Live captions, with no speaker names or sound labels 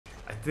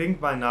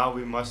think by now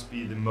we must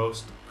be the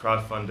most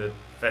crowdfunded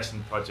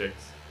fashion project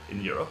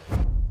in Europe.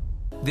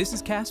 This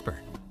is Kasper.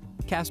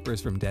 Kasper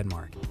is from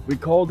Denmark. We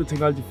call the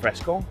technology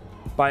Freshcore.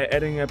 By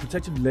adding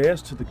protective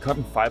layers to the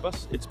cotton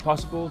fibers, it's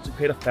possible to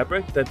create a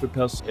fabric that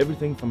repels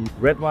everything from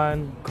red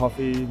wine,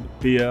 coffee,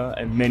 beer,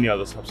 and many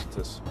other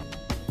substances.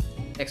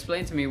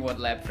 Explain to me what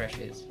Labfresh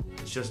is.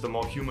 It's just a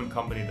more human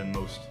company than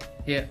most.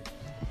 Yeah.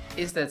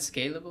 Is that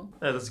scalable?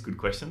 Yeah, that's a good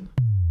question.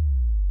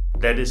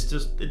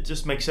 It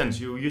just makes sense.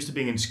 You're used to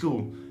being in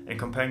school and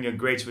comparing your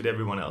grades with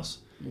everyone else.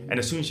 And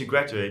as soon as you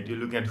graduate, you're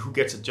looking at who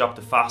gets a job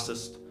the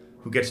fastest,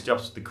 who gets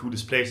jobs at the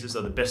coolest places,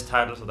 or the best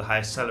titles, or the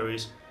highest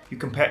salaries. You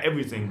compare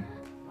everything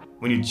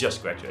when you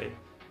just graduate.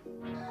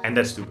 And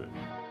that's stupid.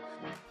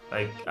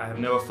 Like, I have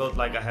never felt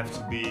like I have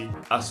to be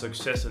a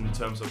success in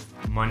terms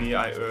of money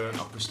I earn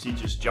or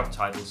prestigious job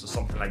titles or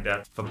something like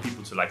that for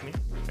people to like me.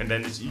 And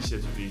then it's easier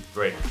to be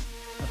brave.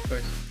 Of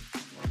course.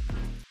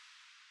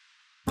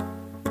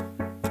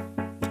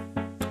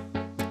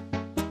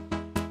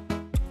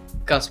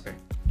 Kasper.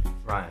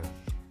 Ryan.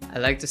 I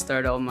like to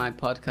start all my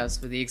podcasts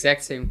with the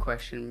exact same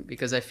question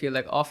because I feel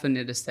like often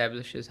it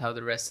establishes how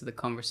the rest of the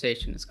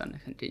conversation is going to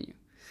continue.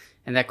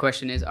 And that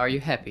question is, are you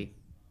happy?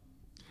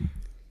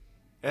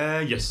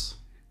 Yes,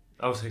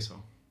 I would say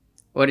so.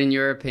 What, in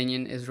your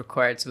opinion, is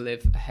required to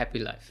live a happy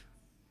life?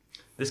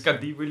 This got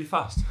deep really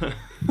fast.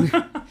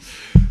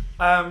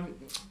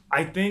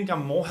 I think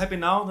I'm more happy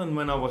now than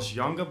when I was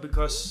younger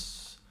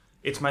because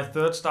it's my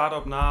third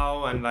startup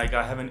now, and like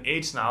I have an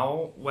age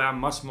now where I'm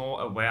much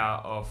more aware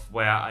of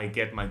where I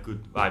get my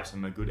good vibes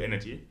and my good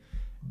energy.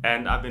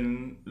 And I've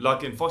been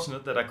lucky and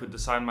fortunate that I could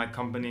design my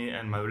company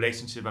and my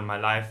relationship and my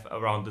life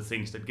around the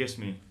things that gives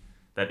me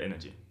that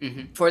energy.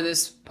 Mm-hmm. For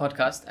this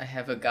podcast, I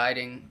have a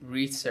guiding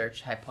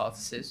research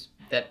hypothesis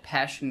that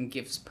passion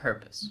gives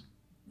purpose.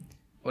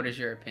 What is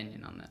your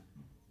opinion on that?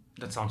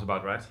 That sounds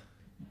about right.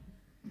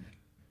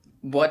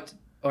 What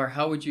or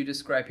how would you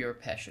describe your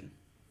passion?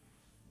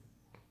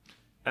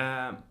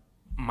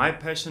 My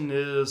passion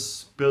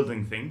is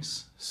building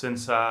things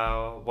since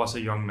I was a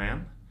young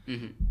man.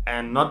 Mm-hmm.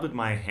 And not with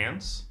my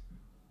hands.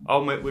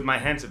 With my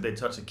hands if they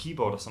touch a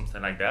keyboard or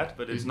something like that.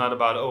 But it's not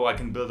about, I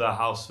can build a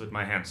house with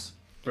my hands.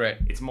 Right.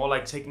 It's more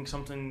like taking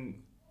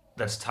something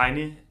that's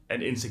tiny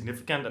and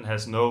insignificant and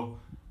has no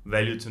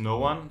value to no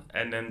one.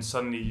 And then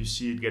suddenly you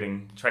see it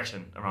getting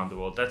traction around the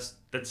world.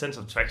 That sense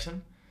of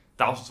traction.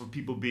 Thousands of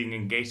people being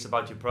engaged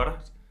about your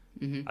product.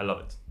 Mm-hmm. I love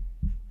it.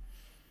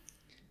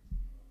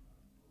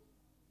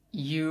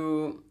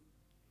 You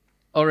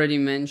already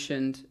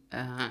mentioned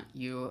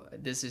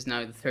this is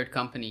now the third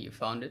company you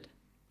founded.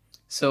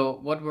 So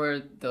what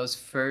were those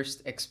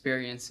first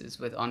experiences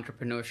with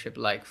entrepreneurship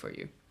like for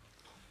you?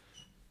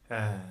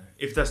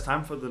 If there's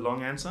time for the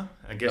long answer,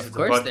 I guess of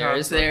course there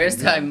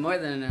is time, more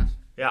than enough.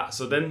 Yeah,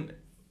 so then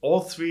all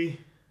three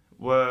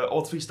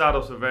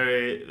startups were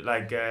very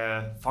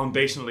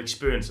foundational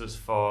experiences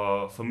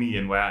for me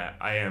and where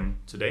I am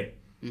today.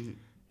 Mm-hmm.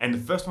 And the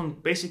first one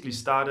basically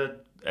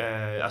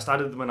I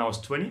started when I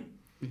was 20.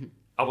 Mm-hmm.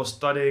 I was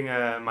studying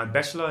my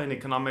bachelor in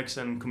economics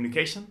and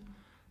communication,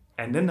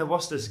 and then there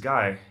was this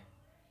guy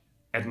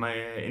in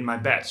my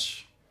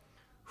batch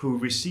who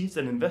received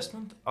an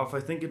investment of, I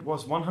think it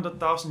was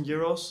 100,000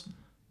 euros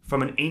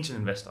from an angel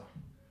investor.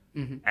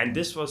 Mm-hmm. And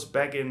this was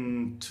back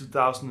in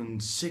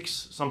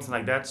 2006, something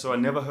like that. So I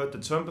never heard the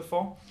term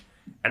before.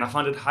 And I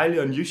found it highly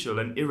unusual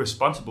and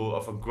irresponsible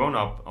of a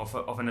grown-up,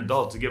 of an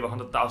adult, to give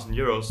 100,000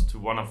 euros to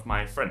one of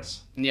my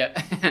friends. Yeah.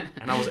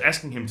 And I was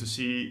asking him to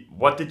see,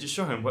 what did you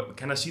show him?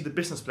 Can I see the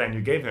business plan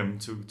you gave him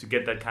to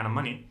get that kind of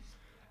money?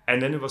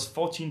 And then it was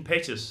 14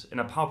 pages in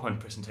a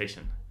PowerPoint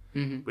presentation.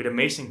 Mm-hmm. With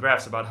amazing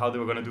graphs about how they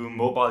were going to do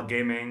mobile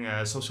gaming,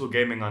 social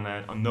gaming on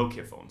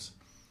Nokia phones.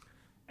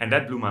 And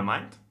that blew my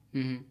mind.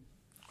 Mm-hmm.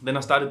 Then I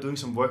started doing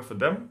some work for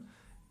them.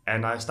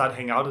 And I started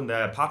hanging out in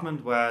their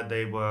apartment where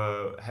they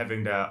were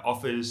having their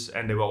office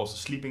and they were also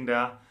sleeping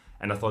there.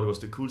 And I thought it was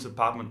the coolest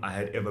apartment I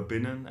had ever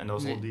been in. And there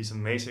was all these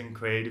amazing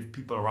creative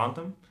people around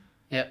them.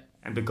 Yeah.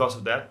 And because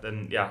of that,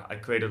 then I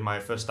created my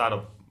first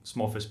startup,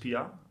 Smallfish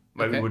PR,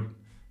 where we would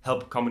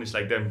help companies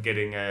like them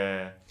getting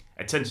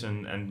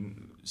attention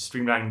and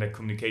streamlining their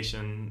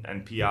communication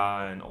and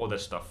PR and all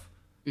that stuff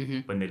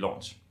when they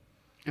launch.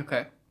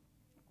 Okay.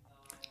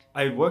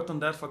 I worked on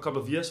that for a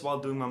couple of years while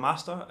doing my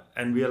master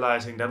and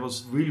realizing that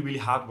was really, really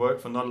hard work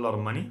for not a lot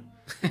of money.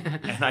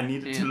 And I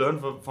needed to learn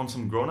from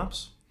some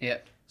grown-ups. Yeah.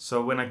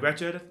 So when I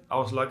graduated, I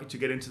was lucky to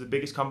get into the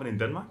biggest company in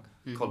Denmark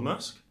called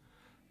Maersk.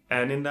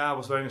 And in there, I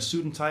was wearing a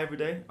suit and tie every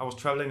day. I was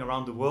traveling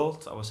around the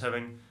world. I was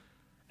having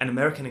an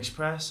American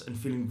Express and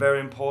feeling very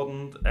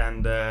important.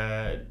 And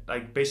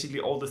basically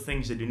all the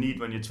things that you need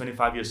when you're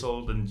 25 years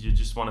old and you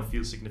just want to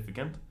feel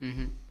significant.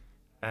 Mm-hmm.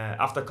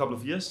 After a couple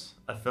of years,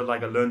 I felt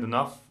like I learned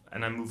enough.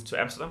 And I moved to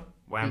Amsterdam,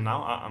 where I'm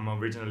now. I'm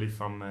originally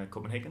from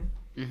Copenhagen.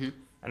 Mm-hmm.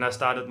 And I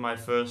started my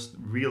first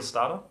real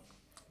startup,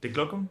 De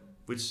Klokum,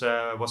 which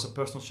was a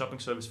personal shopping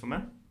service for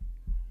men.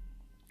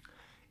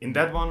 In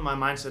that one, my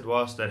mindset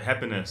was that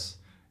happiness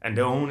and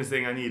the only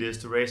thing I need is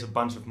to raise a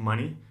bunch of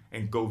money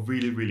and go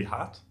really, really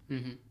hard.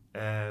 Mm-hmm.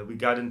 We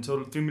got in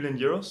total 3 million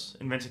euros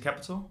in venture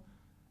capital.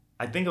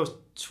 I think I was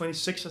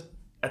 26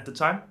 at the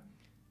time.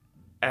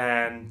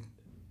 And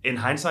in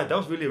hindsight, that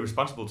was really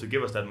responsible to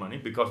give us that money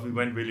because we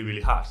went really,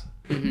 really hard.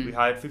 We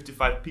hired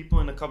 55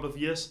 people in a couple of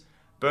years,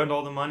 burned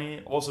all the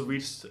money, also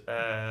reached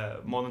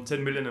more than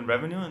 10 million in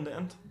revenue in the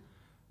end.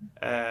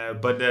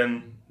 But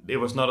then it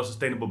was not a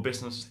sustainable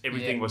business.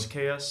 Everything was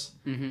chaos.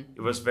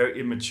 It was very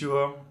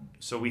immature.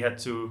 So we had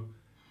to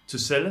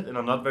sell it in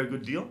a not very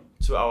good deal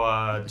to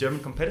our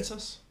German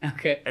competitors.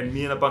 Okay. And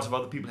me and a bunch of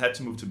other people had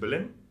to move to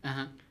Berlin.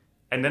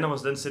 And then I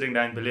was then sitting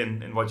there in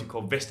Berlin in what you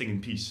call vesting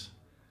in peace,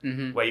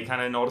 where you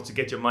kind of, in order to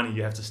get your money,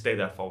 you have to stay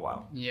there for a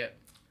while. Yeah.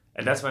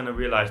 And that's when I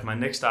realized my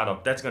next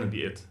startup, that's going to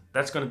be it.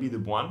 That's going to be the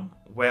one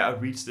where I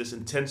reach this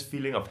intense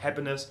feeling of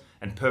happiness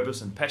and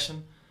purpose and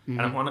passion.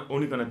 And I'm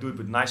only going to do it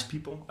with nice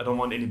people. I don't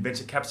want any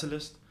venture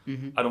capitalists.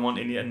 I don't want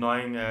any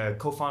annoying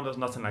co-founders,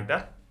 nothing like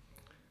that.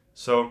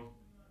 So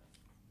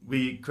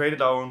we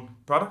created our own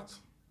product.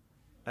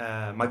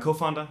 My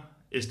co-founder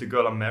is the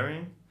girl I'm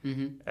marrying.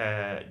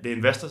 The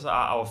investors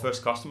are our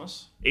first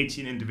customers,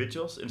 18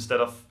 individuals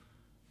instead of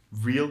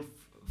real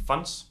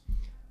funds.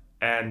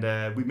 And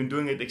we've been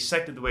doing it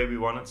exactly the way we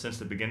wanted since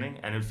the beginning,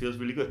 and it feels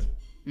really good.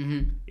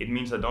 It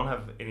means I don't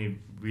have any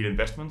real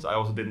investments. I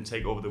also didn't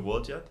take over the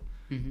world yet,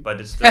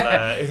 but it's still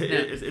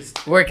it's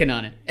working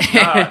on it.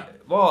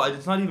 Well,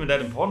 it's not even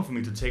that important for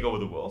me to take over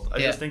the world. I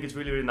Yeah. just think it's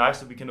really, really nice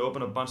that we can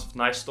open a bunch of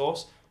nice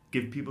stores,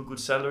 give people good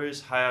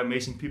salaries, hire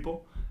amazing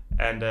people,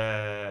 and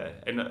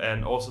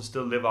also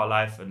still live our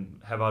life and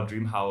have our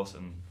dream house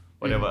and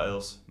whatever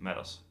else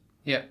matters.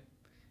 Yeah.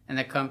 And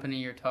the company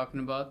you're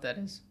talking about, that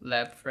is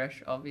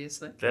Labfresh,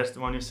 obviously. That's the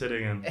one you're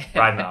sitting in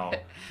right now,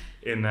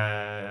 in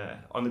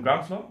on the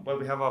ground floor where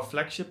we have our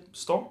flagship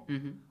store.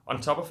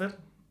 On top of it,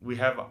 we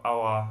have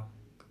our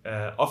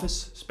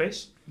office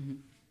space,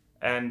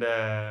 and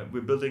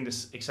we're building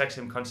this exact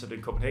same concept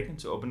in Copenhagen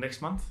to open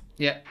next month.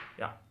 Yeah.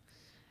 Yeah.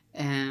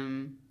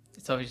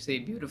 It's obviously a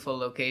beautiful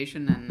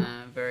location and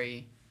a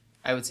very,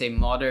 I would say,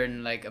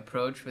 modern like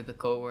approach with the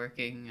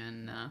co-working.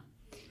 And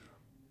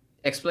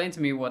explain to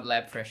me what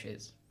Labfresh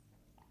is.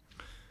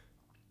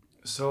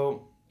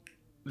 So,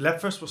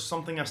 Labfresh was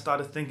something I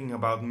started thinking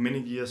about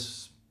many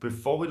years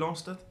before we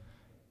launched it,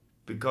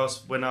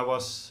 because when I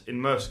was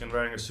in Maersk and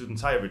wearing a suit and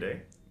tie every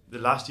day, the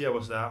last year I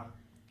was there,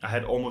 I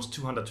had almost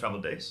 200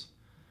 travel days.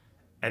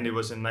 And it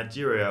was in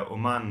Nigeria,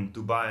 Oman,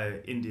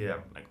 Dubai,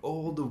 India, like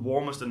all the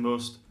warmest and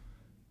most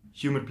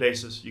humid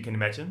places you can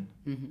imagine.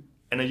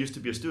 And I used to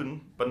be a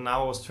student, but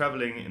now I was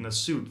traveling in a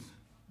suit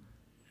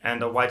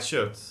and a white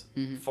shirt,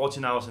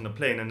 14 hours in a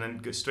plane, and then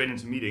go straight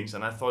into meetings.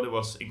 And I thought it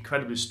was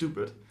incredibly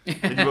stupid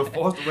that you were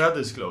forced to wear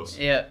this clothes.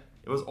 Yeah.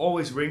 It was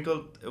always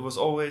wrinkled. It was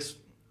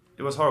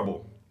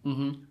horrible.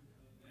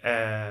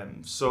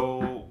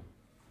 So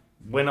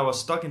when I was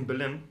stuck in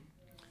Berlin,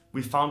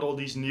 we found all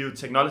these new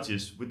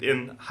technologies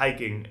within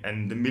hiking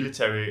and the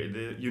military,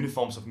 the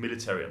uniforms of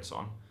military and so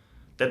on,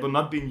 that were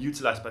not being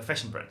utilized by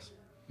fashion brands.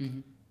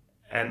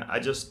 And I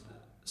just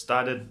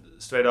started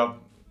straight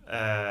up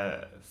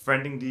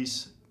friending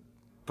these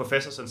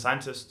professors and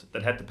scientists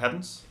that had the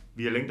patents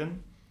via LinkedIn,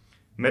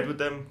 met with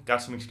them,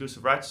 got some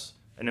exclusive rights,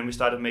 and then we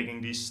started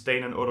making these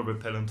stain and odor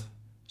repellent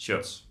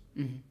shirts.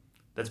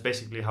 That's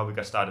basically how we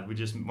got started. We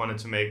just wanted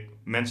to make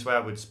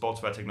menswear with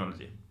sportswear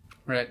technology.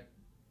 Right.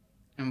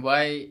 And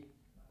why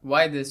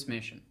this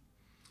mission?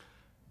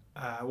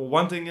 Well,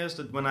 one thing is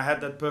that when I had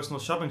that personal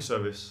shopping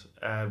service,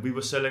 we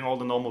were selling all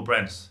the normal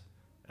brands,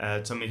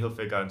 Tommy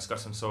Hilfiger and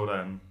Scotch and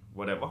Soda and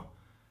whatever.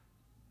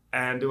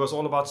 And it was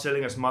all about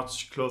selling as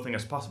much clothing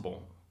as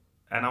possible.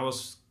 And I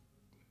was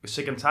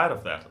sick and tired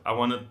of that. I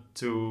wanted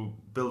to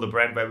build a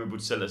brand where we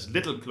would sell as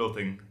little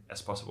clothing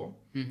as possible.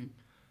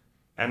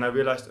 And I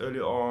realized early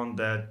on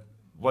that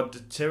what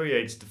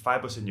deteriorates the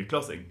fibers in your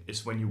clothing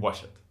is when you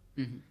wash it.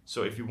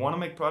 So if you want to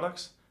make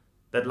products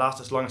that last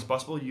as long as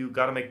possible, you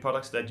got to make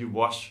products that you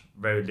wash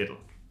very little.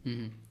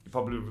 You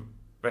probably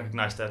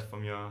recognize that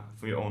from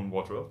your own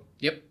wardrobe.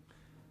 Yep.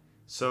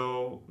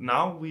 So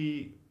now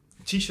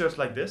t-shirts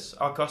like this,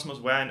 our customers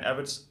wear an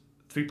average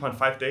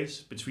 3.5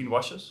 days between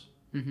washes.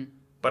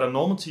 But a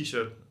normal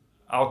t-shirt,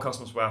 our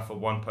customers wear for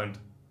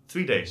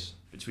 1.3 days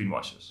between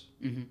washes.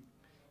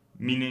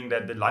 Meaning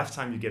that the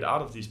lifetime you get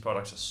out of these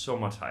products is so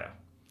much higher.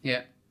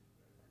 Yeah.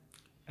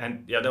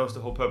 And yeah, that was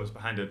the whole purpose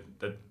behind it,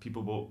 that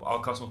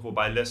our customers will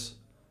buy less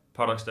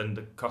products than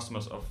the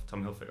customers of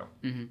Tommy Hilfiger.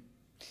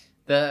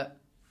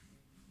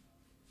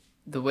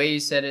 The way you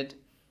said it,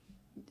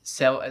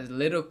 sell as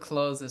little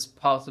clothes as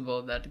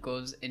possible, that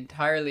goes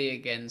entirely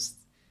against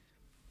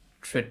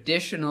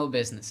traditional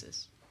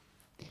businesses.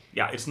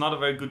 Yeah, it's not a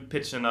very good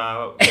pitch in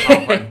a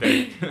PowerPoint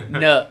deck.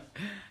 No.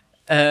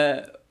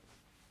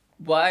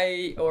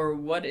 Why or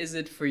what is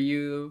it for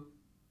you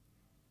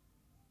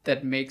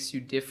that makes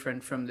you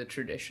different from the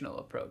traditional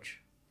approach?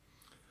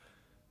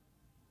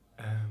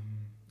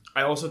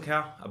 I also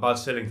care about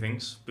selling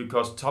things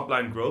because top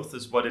line growth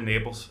is what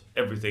enables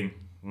everything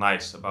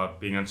nice about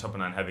being an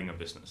entrepreneur and having a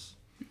business.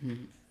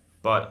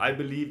 But I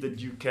believe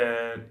that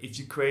if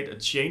you create a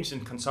change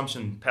in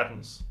consumption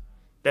patterns,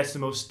 that's the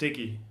most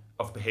sticky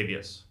of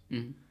behaviors.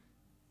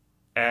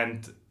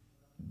 And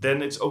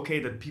then it's okay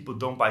that people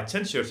don't buy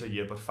 10 shirts a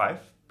year, but 5,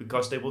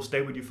 because they will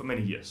stay with you for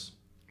many years.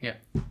 Yeah.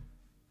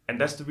 And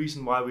that's the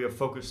reason why we are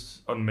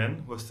focused on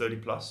men who are 30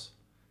 plus,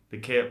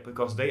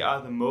 because they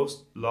are the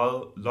most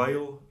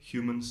loyal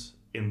humans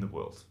in the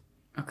world.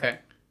 Okay.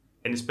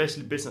 And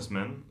especially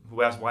businessmen who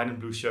wears white and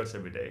blue shirts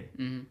every day.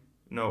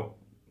 No,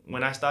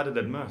 when I started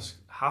at Maersk,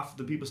 half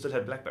the people still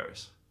had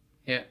Blackberries.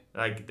 Yeah.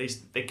 Like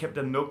they kept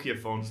their Nokia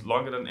phones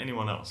longer than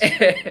anyone else.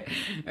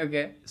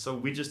 Okay. So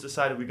we just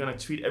decided we're gonna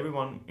treat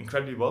everyone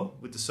incredibly well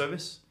with the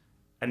service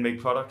and make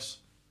products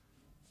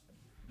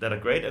that are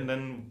great. And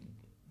then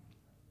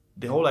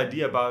the whole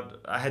idea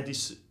about, I had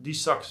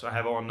these socks I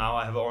have on now,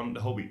 I have on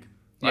the whole week.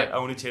 Right? Yeah. I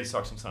only change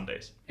socks on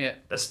Sundays. Yeah.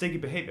 That's sticky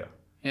behavior.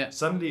 Yeah.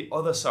 Suddenly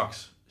other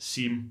socks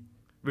seem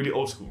really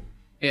old school.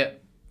 Yeah.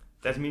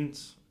 That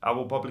means I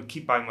will probably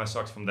keep buying my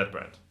socks from that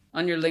brand.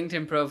 On your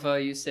LinkedIn profile,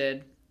 you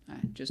said,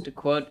 just a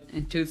quote,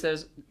 in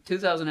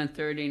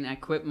 2013, I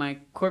quit my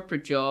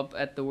corporate job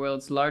at the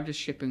world's largest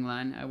shipping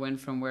line. I went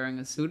from wearing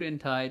a suit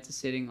and tie to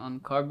sitting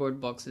on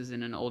cardboard boxes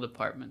in an old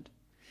apartment.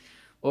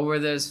 What were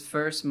those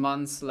first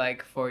months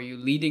like for you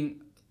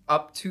leading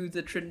up to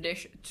the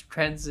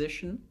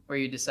transition where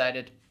you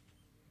decided,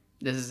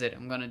 this is it,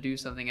 I'm going to do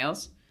something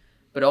else?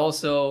 But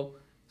also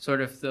sort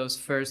of those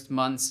first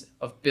months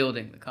of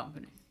building the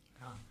company.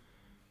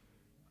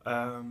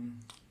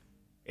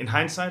 In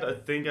hindsight, I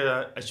think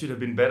I should have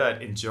been better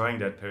at enjoying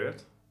that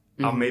period.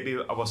 Or maybe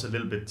I was a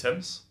little bit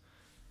tense.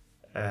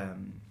 I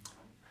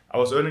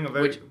was earning a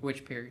very...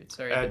 Which period?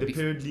 Sorry. The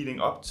period leading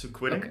up to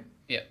quitting. Okay,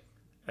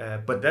 yeah.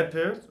 But that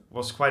period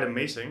was quite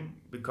amazing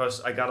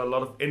because I got a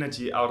lot of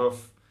energy out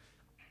of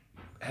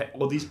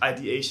all these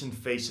ideation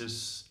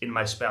phases in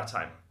my spare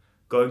time.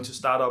 Going to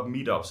startup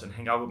meetups and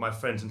hang out with my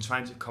friends and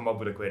trying to come up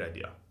with a great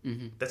idea.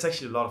 That's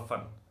actually a lot of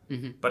fun.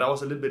 But I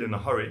was a little bit in a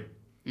hurry.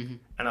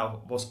 And I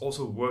was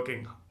also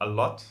working a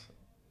lot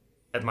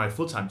at my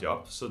full-time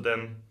job. So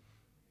then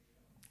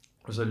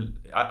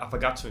I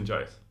forgot to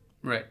enjoy it.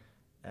 Right.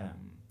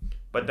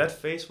 But that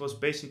phase was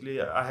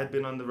basically, I had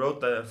been on the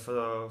road there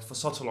for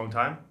such a long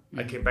time.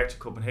 I came back to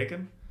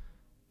Copenhagen,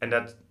 and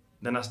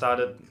then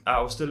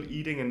I was still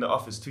eating in the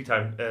office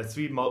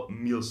 3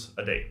 meals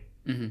a day.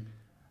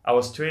 I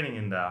was training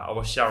in there, I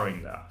was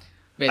showering there.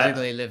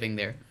 Basically living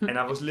there. And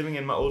I was living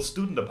in my old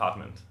student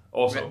apartment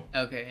also.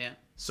 Right. Okay, yeah.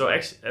 So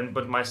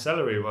but my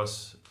salary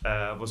was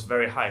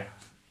very high.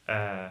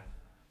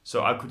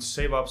 So I could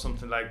save up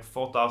something like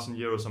 4,000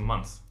 euros a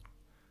month.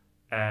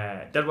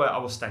 That way I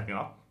was stacking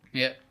up.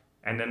 Yeah.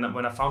 And then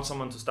when I found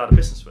someone to start a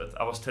business with,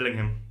 I was telling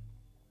him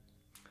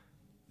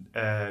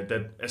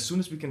that as soon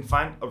as we can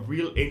find a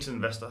real angel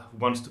investor who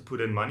wants to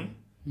put in money,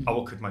 I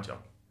will quit my job.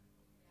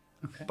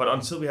 Okay. But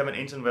until we have an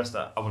angel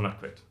investor, I will not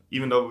quit,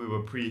 even though we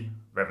were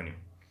pre-revenue.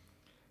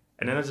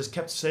 And then I just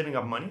kept saving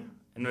up money.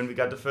 And when we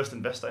got the first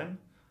investor in,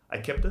 I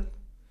kept it.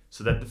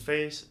 So that the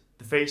phase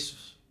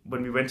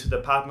when we went to the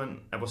apartment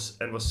and was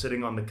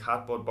sitting on the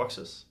cardboard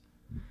boxes,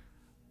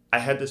 I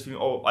had this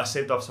feeling, I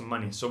saved up some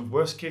money. So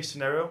worst case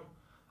scenario,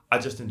 I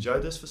just enjoy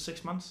this for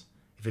 6 months.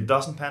 If it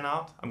doesn't pan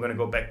out, I'm going to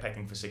go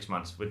backpacking for 6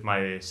 months with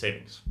my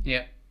savings.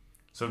 Yeah.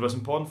 So it was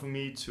important for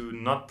me to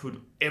not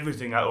put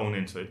everything I own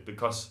into it,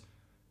 because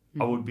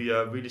I would be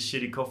a really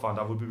shitty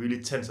co-founder. I would be really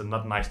tense and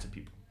not nice to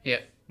people. Yeah.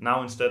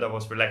 Now instead I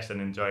was relaxed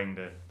and enjoying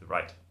the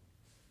ride.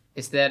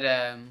 Is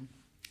that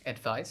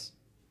advice?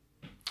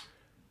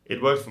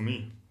 It worked for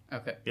me.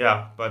 Okay.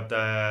 Yeah, but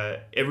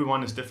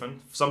everyone is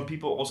different. Some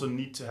people also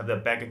need to have their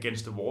back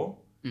against the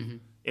wall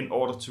in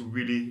order to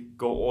really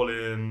go all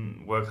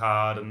in, work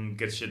hard and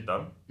get shit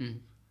done.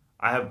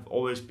 I have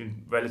always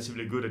been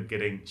relatively good at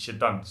getting shit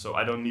done, so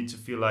I don't need to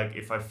feel like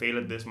if I fail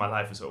at this, my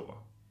life is over.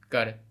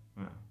 Got it.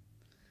 Yeah.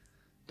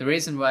 The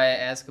reason why I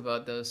ask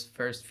about those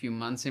first few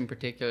months in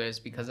particular is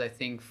because I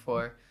think,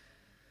 for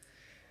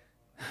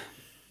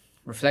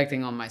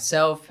reflecting on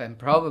myself and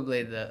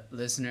probably the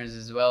listeners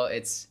as well,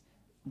 it's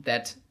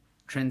that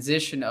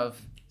transition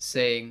of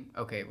saying,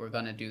 okay, we're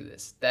gonna do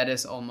this. That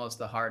is almost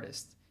the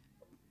hardest.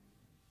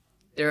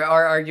 There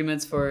are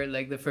arguments for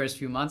like the first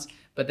few months,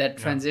 but that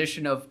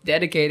transition of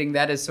dedicating,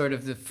 that is sort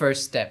of the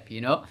first step,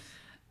 you know?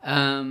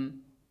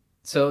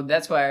 So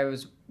that's why I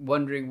was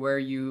wondering where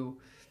you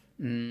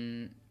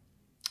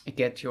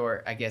get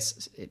your, I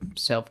guess,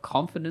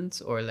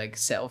 self-confidence or like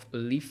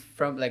self-belief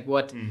from, like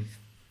what,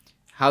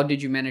 how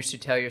did you manage to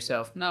tell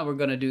yourself, no, we're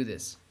gonna do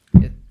this?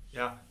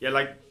 Yeah,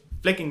 like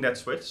flicking that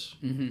switch.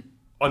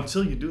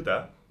 Until you do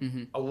that,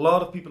 a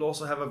lot of people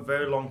also have a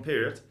very long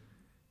period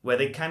where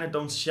they kind of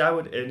don't share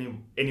with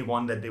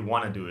anyone that they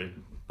want to do it,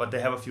 but they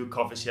have a few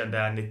coffees here and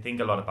there and they think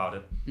a lot about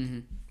it.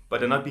 But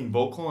they're not being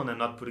vocal and they're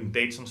not putting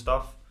dates on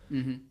stuff.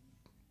 And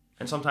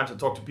sometimes I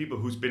talk to people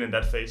who's been in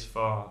that phase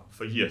for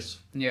years.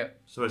 Yeah.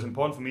 So it's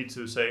important for me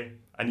to say,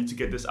 I need to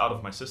get this out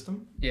of my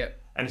system. Yeah.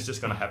 And it's just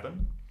going to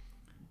happen.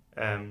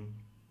 And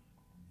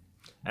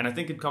I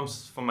think it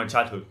comes from my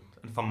childhood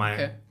and from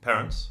my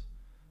parents.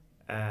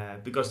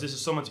 Because this is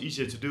so much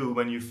easier to do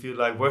when you feel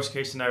like, worst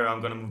case scenario, I'm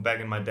going to move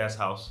back in my dad's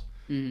house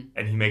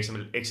and he makes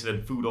some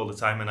excellent food all the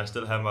time, and I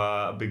still have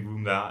a big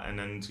room there, and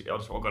then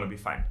it's all gonna be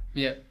fine.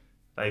 Yeah.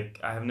 Like,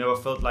 I have never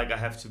felt like I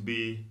have to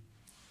be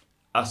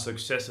a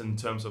success in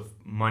terms of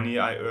money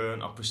I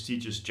earn or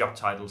prestigious job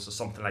titles or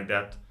something like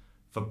that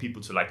for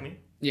people to like me.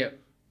 Yeah.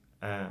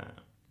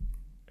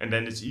 And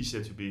then it's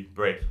easier to be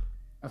brave.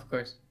 Of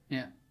course.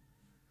 Yeah.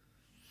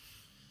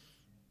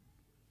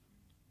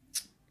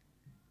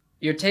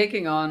 You're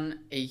taking on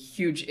a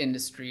huge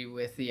industry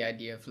with the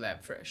idea of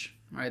Labfresh,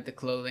 right? The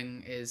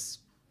clothing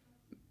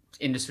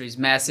industry is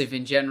massive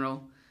in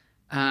general.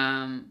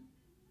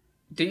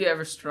 Do you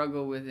ever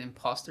struggle with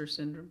imposter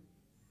syndrome?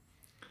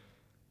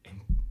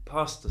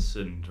 Imposter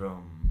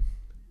syndrome?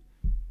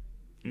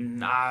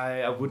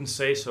 I wouldn't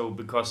say so,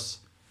 because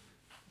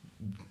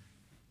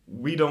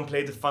we don't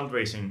play the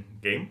fundraising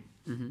game.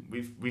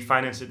 We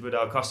finance it with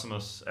our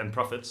customers and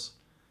profits.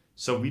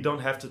 So we don't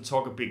have to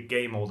talk a big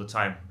game all the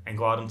time and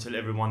go out and tell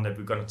everyone that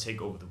we're going to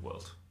take over the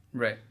world.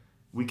 Right.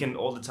 We can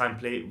all the time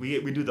play,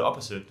 we do the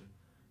opposite.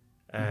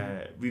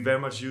 We very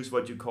much use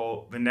what you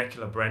call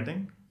vernacular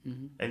branding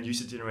and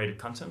user-generated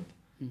content.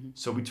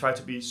 So we try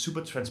to be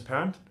super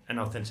transparent and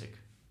authentic.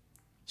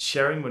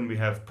 Sharing when we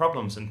have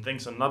problems and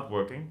things are not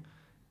working,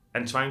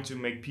 and trying to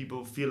make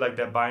people feel like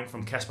they're buying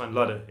from Kasper and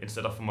Lotte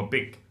instead of from a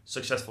big,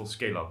 successful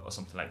scale-up or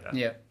something like that.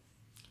 Yeah.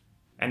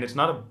 And it's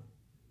not a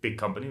big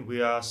company.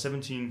 We are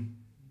 17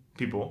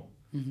 people,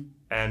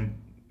 and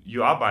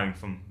you are buying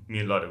from me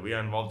and Lotte. We are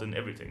involved in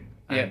everything,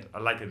 and I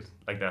like it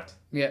like that.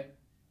 Yeah.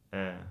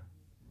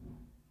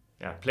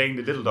 Playing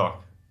the little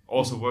dog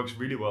also works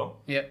really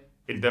well. Yeah.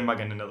 In Denmark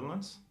and the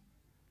Netherlands.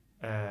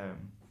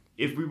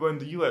 If we were in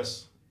the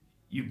US,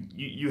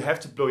 you have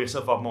to blow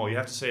yourself up more. You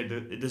have to say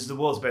this is the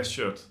world's best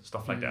shirt,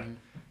 stuff like that.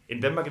 In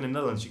Denmark and the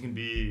Netherlands, you can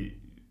be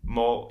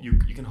more.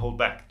 You can hold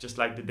back, just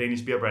like the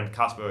Danish beer brand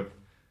Kasper.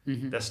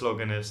 Their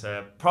slogan is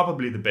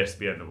probably the best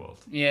beer in the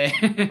world. Yeah.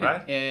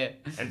 Right? Yeah.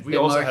 And we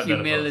also more have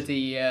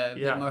humility, a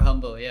bit more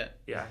humble. Yeah.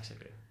 Yeah,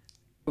 exactly.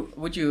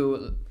 Would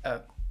you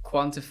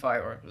quantify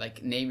or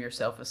like name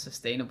yourself a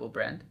sustainable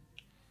brand?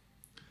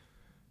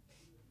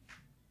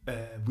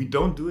 We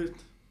don't do it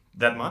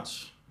that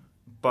much,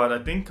 but I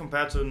think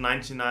compared to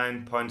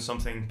 99 point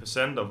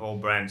something% of all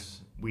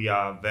brands, we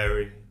are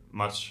very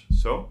much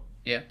so.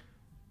 Yeah.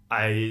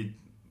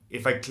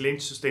 If I claim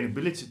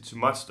sustainability too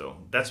much, though,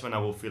 that's when I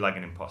will feel like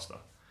an imposter.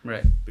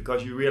 Right.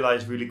 Because you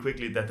realize really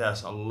quickly that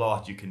there's a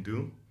lot you can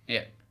do.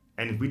 Yeah.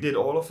 And if we did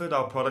all of it,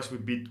 our products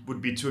would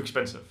be too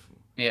expensive.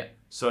 Yeah.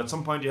 So at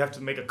some point you have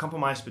to make a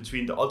compromise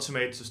between the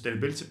ultimate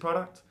sustainability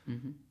product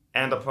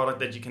and a product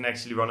that you can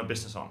actually run a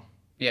business on.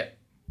 Yeah.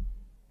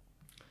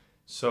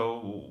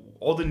 So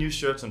all the new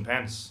shirts and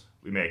pants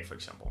we make, for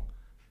example,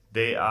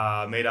 they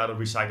are made out of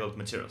recycled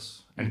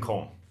materials and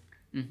corn.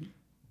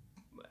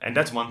 And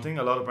that's one thing,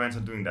 a lot of brands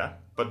are doing that.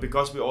 But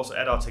because we also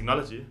add our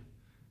technology,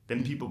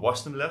 then people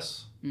wash them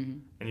less,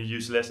 and you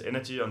use less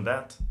energy on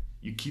that.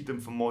 You keep them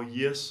for more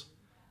years.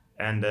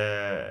 And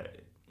I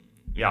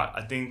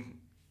think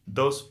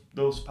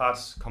those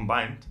parts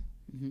combined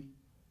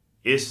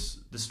is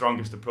the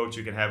strongest approach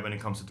you can have when it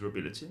comes to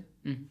durability.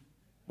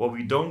 What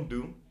we don't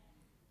do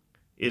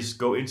is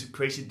go into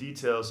crazy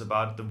details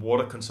about the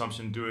water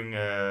consumption during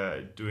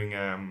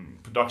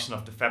production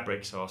of the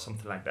fabrics or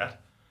something like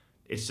that.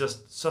 It's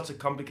just such a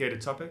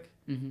complicated topic.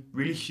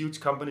 Really huge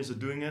companies are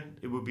doing it.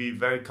 It would be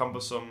very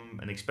cumbersome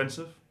and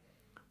expensive.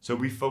 So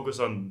we focus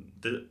on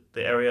the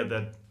area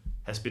that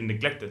has been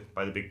neglected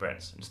by the big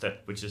brands instead,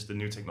 which is the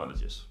new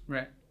technologies.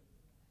 Right.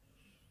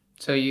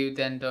 So you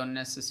then don't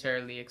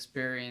necessarily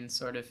experience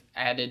sort of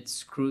added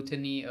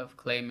scrutiny of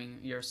claiming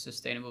your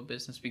sustainable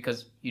business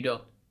because you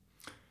don't?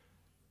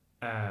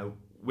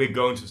 We're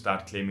going to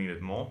start claiming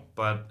it more,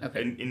 but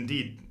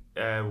indeed,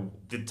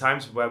 the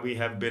times where we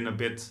have been a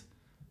bit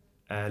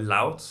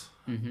loud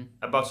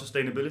about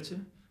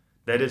sustainability,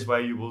 that is where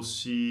you will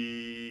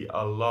see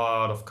a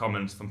lot of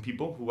comments from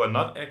people who are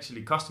not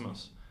actually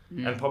customers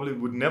and probably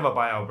would never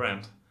buy our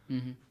brand.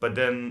 But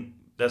then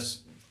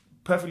there's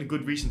perfectly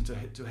good reasons to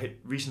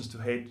hate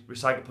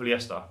recycled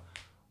polyester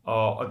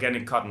or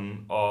organic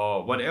cotton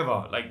or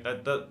whatever. Like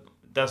that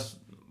there's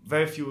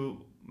very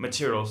few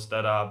materials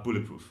that are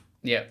bulletproof.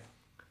 Yeah.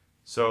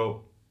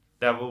 So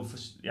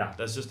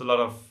there's just a lot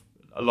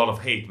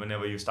of hate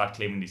whenever you start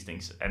claiming these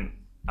things, and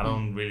I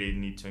don't really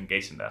need to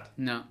engage in that.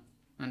 No,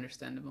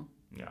 understandable.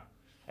 Yeah,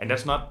 and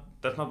that's not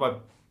why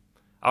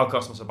our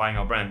customers are buying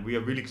our brand. We are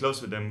really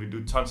close with them. We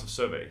do tons of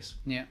surveys.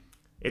 Yeah,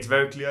 it's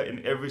very clear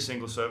in every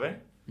single survey.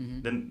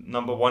 The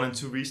number 1 and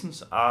 2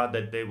 reasons are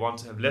that they want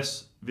to have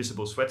less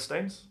visible sweat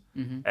stains,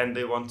 and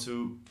they want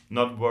to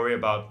not worry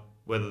about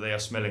whether they are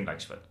smelling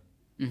like sweat.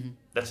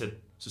 That's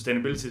it.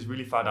 Sustainability is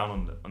really far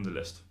down on the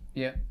list.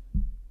 Yeah,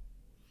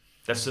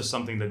 that's just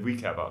something that we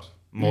care about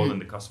more than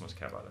the customers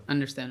care about it.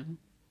 Understandable.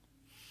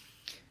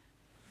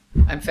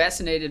 I'm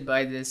fascinated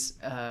by this,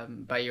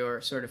 by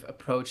your sort of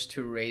approach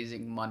to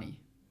raising money.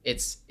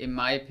 It's, in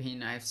my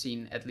opinion, I've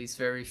seen at least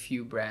very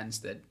few brands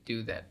that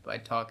do that by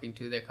talking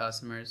to their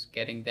customers,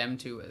 getting them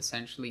to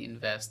essentially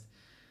invest,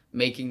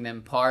 making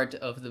them part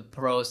of the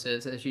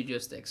process, as you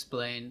just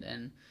explained,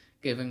 and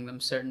giving them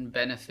certain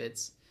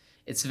benefits.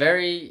 It's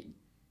very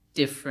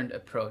different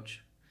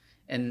approach.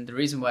 And the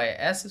reason why I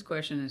asked this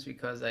question is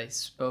because I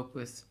spoke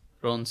with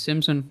Ron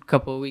Simpson a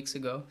couple of weeks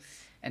ago,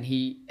 and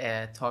he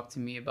talked to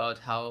me about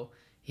how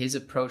his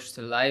approach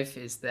to life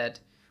is that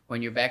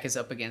when your back is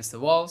up against the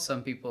wall,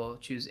 some people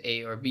choose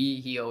A or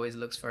B. He always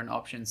looks for an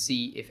option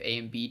C if A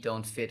and B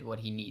don't fit what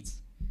he needs.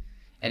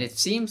 And it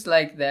seems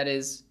like that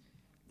is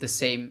the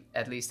same,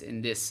 at least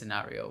in this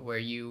scenario, where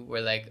you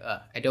were like,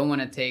 I don't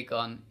want to take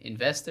on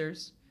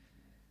investors,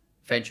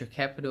 venture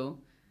capital.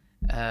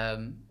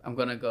 I'm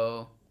going to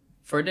go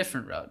for a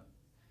different route.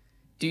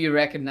 Do you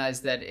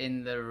recognize that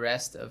in the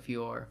rest of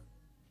your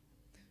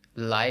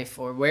life,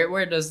 or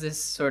where does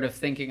this sort of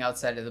thinking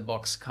outside of the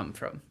box come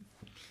from?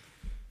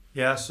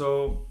 Yeah,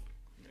 so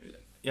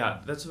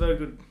that's a very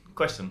good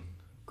question,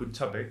 good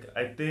topic.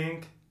 I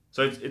think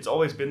so. It's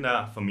always been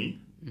there for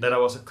me that I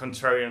was a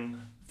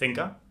contrarian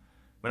thinker.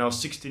 When I was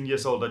 16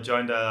 years old, I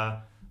joined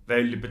a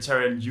very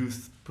libertarian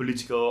youth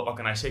political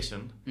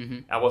organization.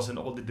 I was in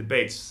all the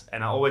debates,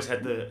 and I always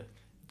had the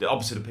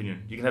opposite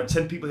opinion. You can have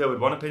 10 people here with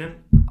one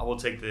opinion. I will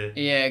take the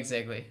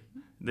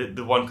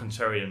one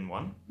contrarian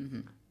one.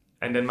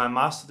 And then my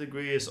master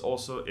degree is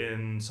also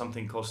in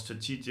something called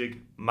strategic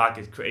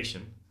market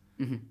creation,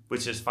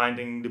 which is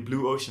finding the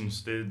blue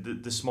oceans,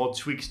 the small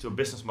tweaks to a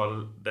business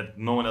model that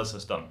no one else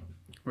has done.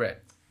 Right.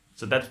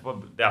 So that's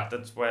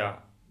where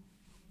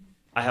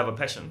I have a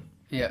passion.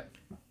 Yeah.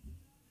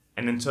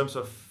 And in terms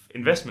of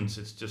investments,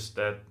 it's just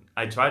that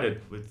I tried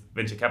it with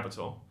venture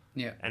capital.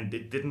 Yeah. And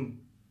it didn't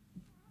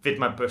fit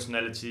my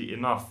personality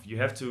enough. You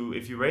have to,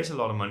 if you raise a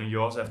lot of money,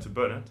 you also have to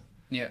burn it.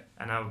 Yeah.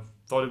 And I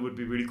thought it would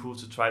be really cool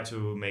to try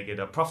to make it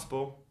a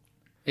profitable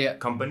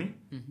company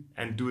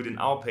and do it in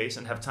our pace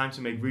and have time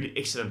to make really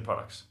excellent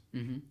products.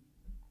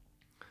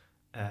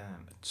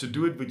 To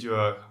do it with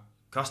your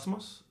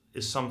customers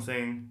is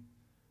something,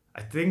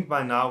 I think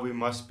by now we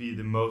must be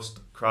the most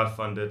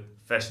crowdfunded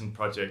fashion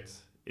project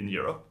in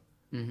Europe.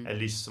 At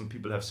least some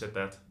people have said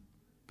that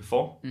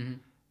before.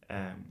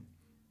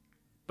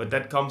 But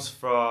that comes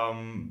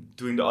from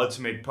doing the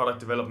ultimate product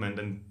development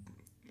and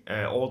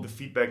all the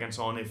feedback and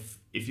so on.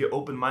 If you're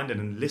open-minded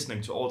and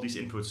listening to all these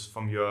inputs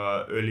from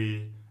your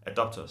early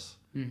adopters,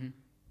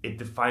 it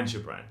defines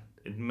your brand.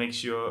 It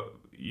makes your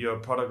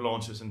product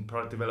launches and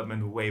product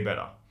development way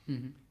better.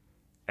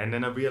 And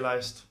then I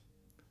realized,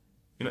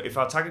 if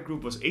our target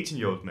group was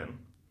 18-year-old men,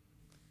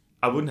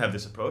 I wouldn't have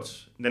this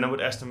approach. Then I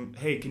would ask them,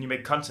 hey, can you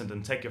make content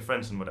and tag your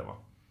friends and whatever?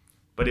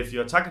 But if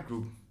your target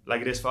group,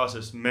 like it is for us,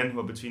 is men who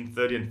are between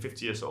 30 and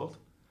 50 years old,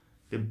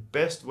 the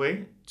best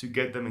way to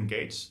get them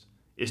engaged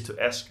is to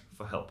ask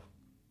for help.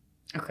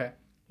 Okay.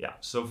 Yeah.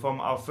 So from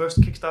our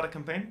first Kickstarter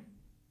campaign,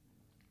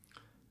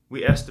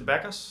 we asked the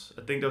backers.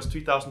 I think there was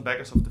 3,000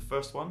 backers of the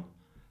first one.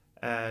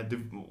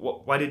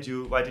 Why did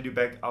you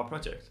back our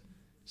project?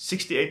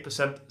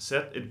 68%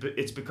 said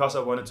it's because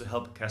I wanted to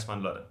help Kasper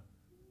and Lotte.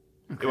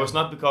 Okay. It was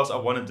not because I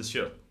wanted the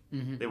shirt.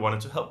 They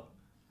wanted to help.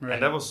 Right.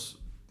 And that was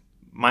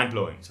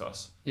mind-blowing to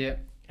us. Yeah.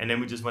 And then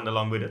we just went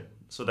along with it,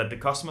 so that the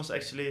customers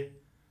actually,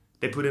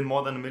 they put in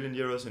more than €1 million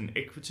in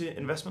equity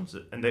investments,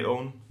 and they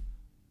own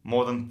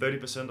more than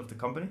 30% of the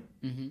company.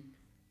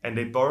 And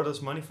they borrowed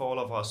us money for all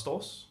of our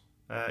stores,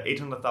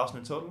 800,000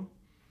 in total.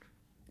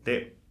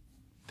 They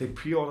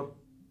pre-ordered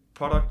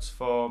products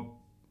for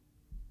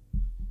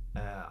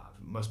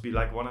must be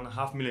like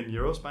 €1.5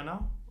 million by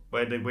now,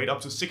 where they wait up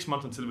to 6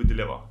 months until we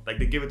deliver. Like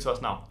they give it to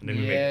us now, and then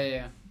we make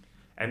it.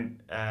 And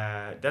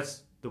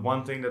that's the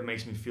one thing that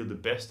makes me feel the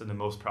best and the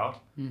most proud.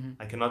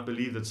 I cannot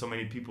believe that so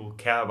many people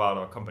care about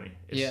our company.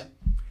 It's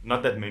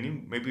not that many.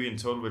 Maybe in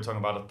total we're talking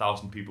about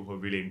 1,000 people who are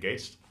really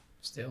engaged.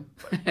 Still.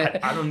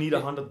 I don't need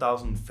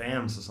 100,000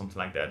 fans or something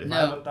like that. If I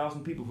have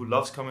 1,000 people who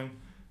loves coming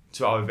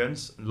to our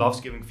events and loves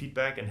giving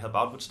feedback and help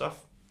out with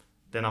stuff,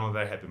 then I'm a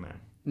very happy man.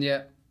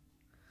 Yeah.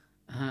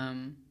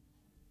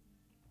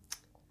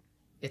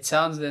 It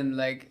sounds then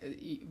like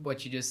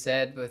what you just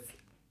said with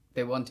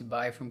they want to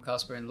buy from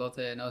Kasper and Lotte,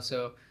 and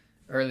also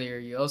earlier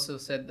you also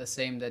said the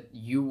same, that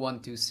you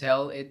want to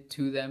sell it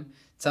to them.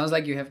 It sounds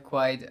like you have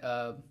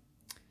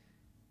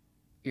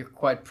you're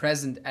quite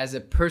present as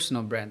a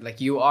personal brand, like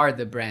you are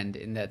the brand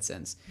in that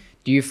sense.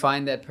 Do you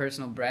find that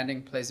personal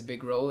branding plays a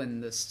big role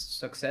in the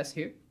success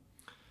here?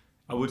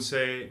 I would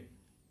say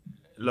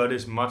Lotte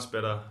is much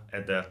better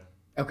at that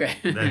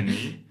than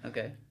me.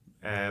 Okay.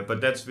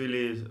 But that's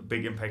really a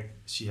big impact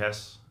she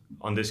has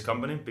on this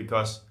company,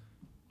 because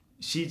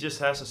she just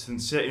has a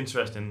sincere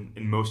interest in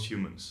most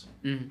humans.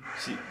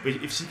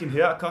 If she can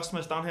hear our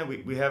customers down here,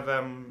 we have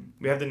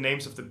the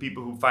names of the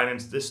people who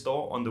finance this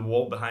store on the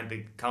wall behind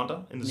the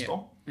counter in the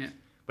store. Yeah.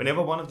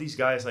 Whenever one of these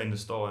guys are in the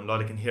store and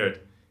Lotte can hear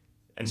it,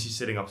 and she's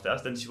sitting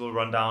upstairs, then she will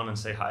run down and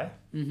say hi.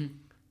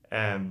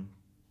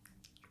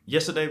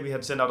 Yesterday we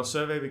had sent out a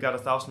survey. We got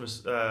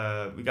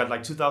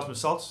 2,000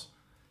 results.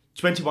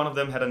 21 of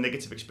them had a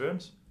negative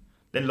experience.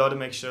 Then Lotte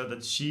makes sure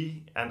that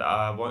she and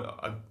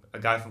a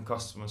guy from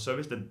customer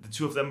service, that the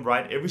two of them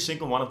write every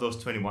single one of those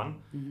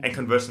 21 and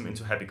converts them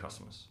into happy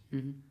customers.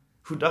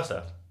 Who does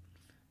that?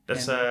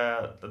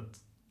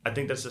 I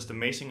think that's just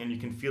amazing, and you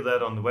can feel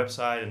that on the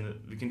website,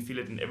 and you can feel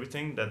it in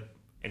everything. That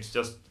it's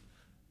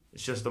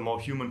just a more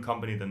human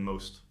company than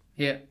most.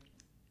 Yeah.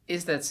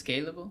 Is that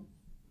scalable?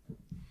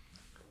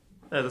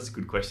 That's a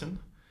good question.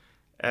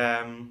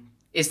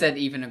 Is that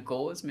even a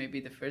goal? Is maybe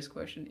the first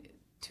question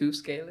to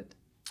scale it?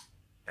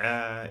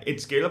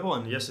 It's scalable,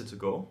 and yes, it's a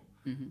goal.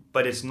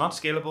 But it's not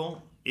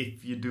scalable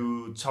if you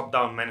do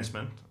top-down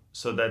management,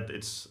 so that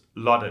it's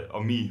Lotte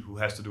or me who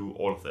has to do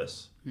all of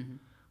this.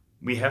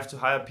 We have to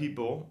hire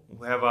people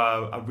who have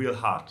a real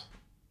heart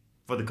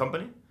for the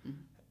company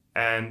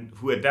and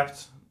who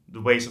adapt the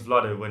ways of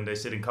Lotte when they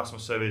sit in customer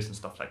service and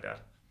stuff like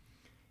that.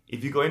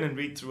 If you go in and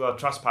read through our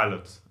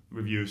Trustpilot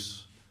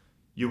reviews,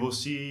 you will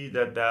see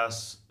that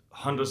there's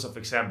hundreds of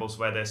examples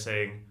where they're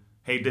saying,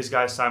 hey, this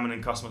guy Simon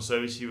in customer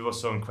service, he was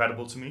so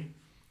incredible to me.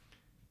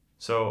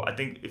 So I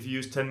think if you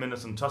use 10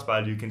 minutes on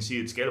Trustpilot, you can see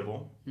it's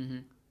scalable.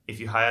 If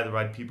you hire the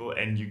right people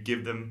and you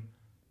give them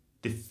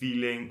the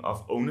feeling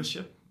of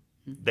ownership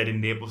that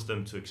enables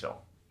them to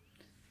excel.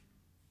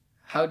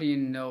 How do you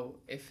know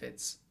if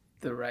it's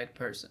the right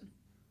person?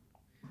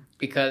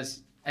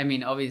 Because, I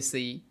mean,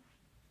 obviously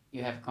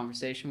you have a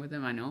conversation with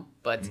them, I know,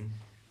 but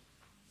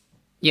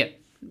yeah,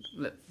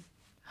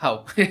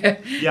 how?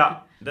 Yeah,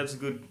 that's a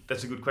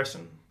good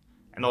question.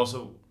 And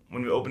also,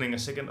 when we're opening a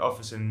second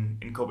office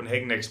in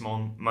Copenhagen next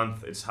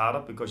month, it's harder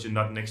because you're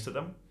not next to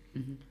them.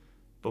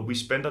 But we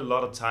spend a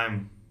lot of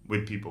time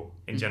with people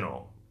in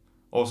general.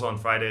 Also on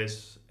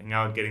Fridays, hang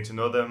out, getting to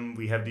know them.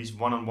 We have these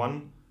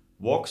one-on-one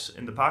walks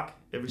in the park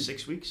every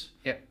 6 weeks,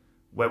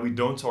 where we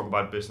don't talk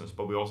about business,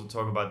 but we also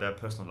talk about their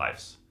personal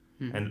lives.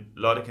 And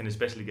Lotte can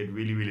especially get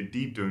really, really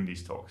deep during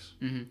these talks.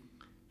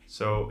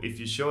 So if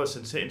you show a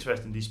sincere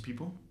interest in these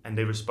people and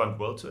they respond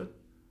well to it,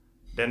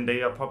 then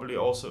they are probably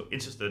also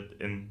interested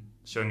in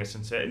showing a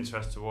sincere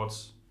interest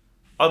towards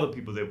other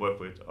people they work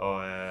with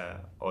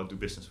or do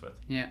business with.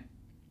 Yeah.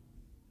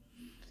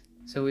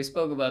 So we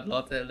spoke about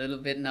Lotte a little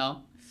bit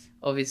now.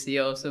 Obviously,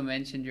 you also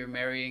mentioned you're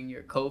marrying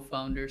your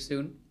co-founder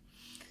soon.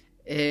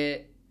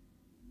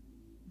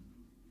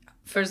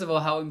 First of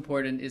all, how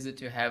important is it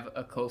to have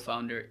a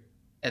co-founder,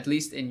 at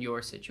least in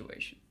your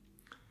situation?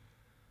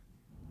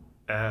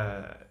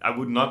 I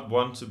would not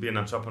want to be an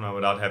entrepreneur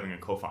without having a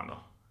co-founder.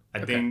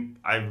 I think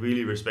I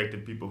really respect the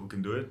people who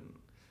can do it,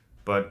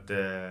 but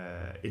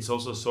it's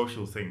also a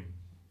social thing.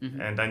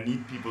 And I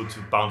need people to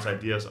bounce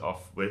ideas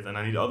off with, and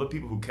I need other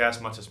people who care as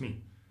much as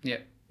me. Yeah.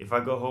 If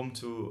I go home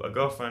to a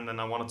girlfriend and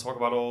I want to talk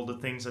about all the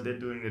things I did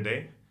during the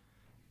day,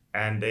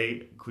 and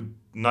they could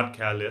not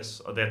care less,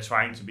 or they're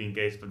trying to be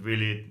engaged, but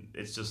really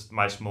it's just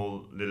my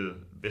small little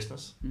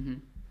business,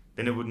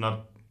 then it would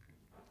not.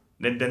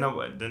 Then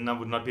I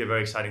would not be a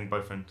very exciting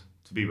boyfriend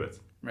to be with.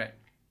 Right.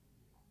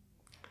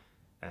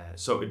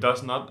 So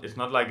it's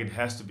not like it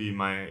has to be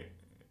my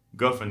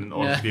girlfriend in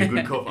order to be a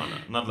good co-founder.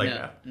 Not like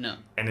that. No.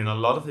 And in a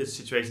lot of these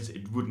situations,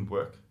 it wouldn't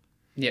work.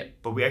 Yeah.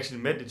 But we actually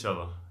met each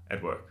other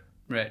at work.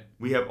 Right.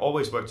 We have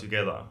always worked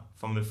together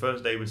from the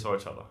first day we saw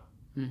each other.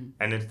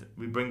 And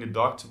we bring the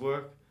dog to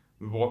work.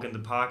 We walk in the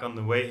park on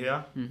the way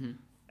here.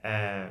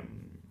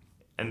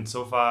 And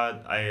so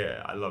far,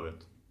 I love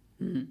it.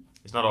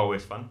 It's not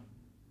always fun,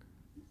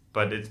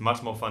 but it's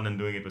much more fun than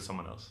doing it with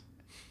someone else.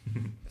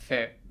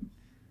 Fair.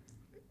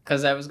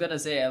 Because I was going to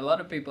say, a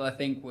lot of people, I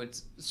think, would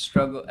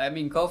struggle. I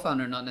mean,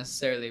 co-founder, not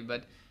necessarily,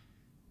 but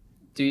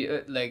do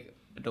you, like,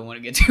 I don't want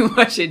to get too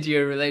much into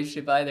your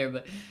relationship either,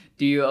 but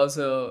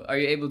are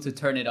you able to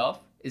turn it off?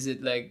 Is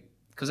it like,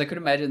 because I could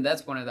imagine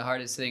that's one of the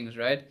hardest things,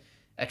 right?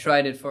 I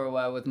tried it for a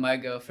while with my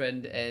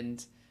girlfriend,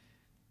 and,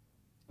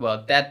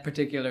 well, that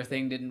particular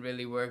thing didn't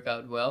really work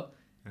out well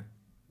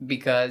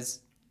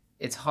because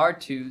it's hard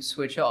to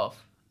switch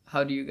off.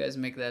 How do you guys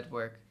make that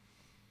work?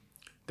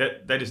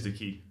 That is the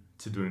key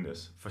to doing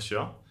this, for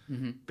sure.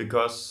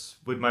 Because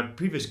with my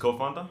previous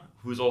co-founder,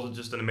 who's also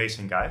just an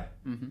amazing guy,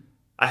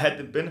 I had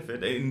the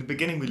benefit. In the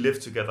beginning, we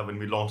lived together when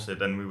we launched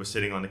it, and we were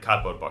sitting on the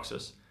cardboard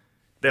boxes.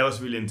 That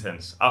was really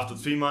intense. After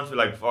 3 months, we're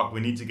like, fuck,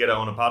 we need to get our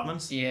own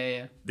apartments.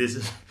 Yeah.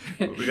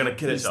 We're gonna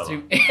kill each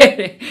other.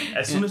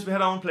 As soon as we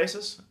had our own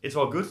places, it's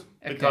all good.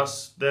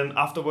 Because then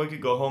after work, you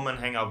go home and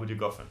hang out with your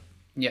girlfriend.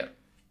 Yeah.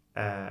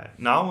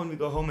 Now, when we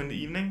go home in the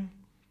evening,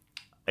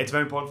 it's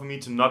very important for me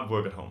to not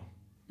work at home.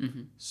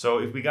 So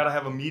if we gotta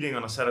have a meeting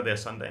on a Saturday or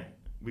Sunday,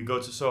 we go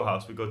to Soho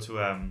House, we go to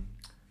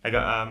I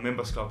got a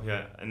members club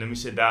here, and then we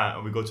sit there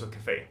and we go to a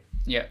cafe.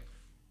 Yeah.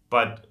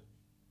 But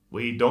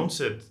we don't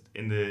sit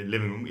in the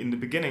living room. In the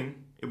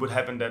beginning, it would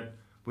happen that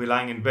we're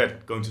lying in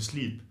bed, going to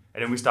sleep,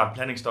 and then we start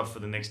planning stuff for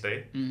the next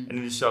day, and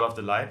then you shut off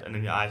the light, and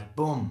then your eyes,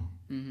 boom.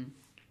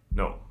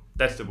 No,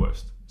 that's the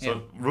worst.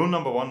 So rule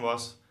number 1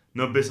 was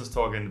no business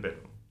talk in the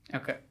bedroom.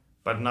 Okay.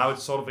 But now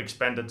it's sort of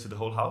expanded to the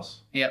whole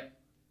house. Yeah.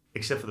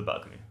 Except for the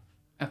balcony.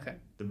 Okay.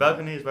 The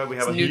balcony is where we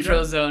have a neutral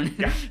heater. zone.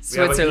 Yeah,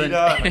 Switzerland. we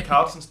have a heater and a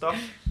couch and stuff.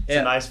 It's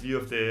a nice view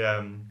of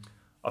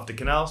the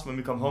canals. When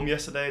we come home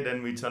yesterday,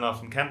 then we turn off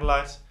some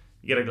candlelights,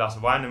 we get a glass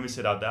of wine, and we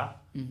sit out there.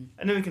 And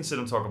then we can sit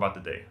and talk about the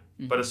day.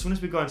 But as soon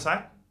as we go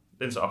inside,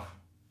 then it's off.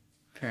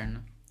 Fair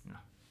enough. Yeah.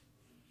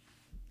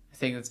 I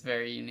think that's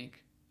very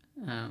unique.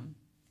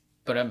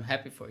 But I'm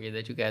happy for you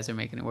that you guys are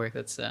making it work.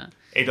 That's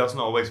It doesn't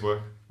always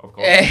work, of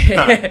course.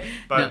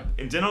 But No.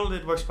 in general,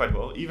 it works quite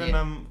well.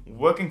 Even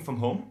working from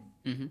home,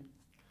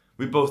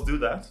 we both do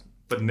that,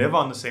 but never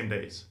on the same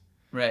days.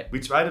 Right. We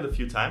tried it a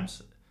few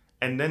times,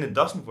 and then it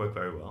doesn't work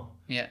very well.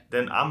 Yeah.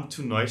 Then I'm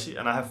too noisy,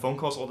 and I have phone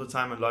calls all the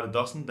time, and Lotte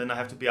doesn't. Then I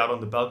have to be out on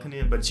the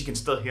balcony, but she can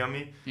still hear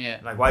me.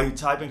 Yeah. Like, why are you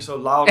typing so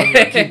loud on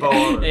your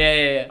keyboard?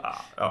 Yeah.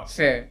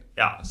 Fair.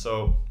 Yeah,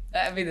 so...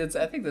 I mean,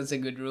 I think that's a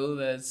good rule.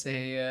 That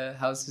say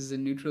house is a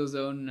neutral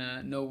zone,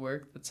 no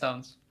work. That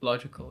sounds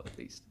logical, at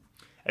least.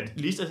 At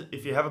least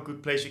if you have a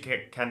good place, you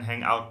can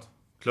hang out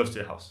close to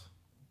your house.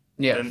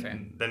 Yeah, fair.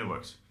 Then it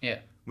works.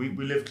 Yeah. We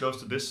live close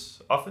to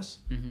this office,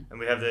 and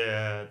we have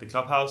the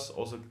clubhouse,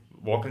 also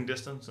walking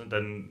distance, and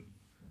then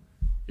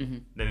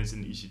it's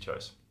an easy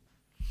choice.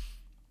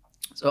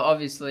 So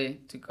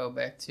obviously, to go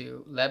back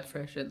to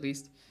Labfresh at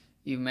least,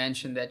 you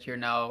mentioned that you're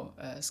now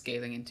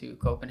scaling into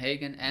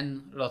Copenhagen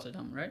and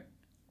Rotterdam, right?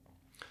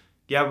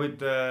 Yeah, with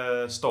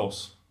the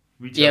stores.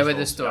 With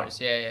the stores.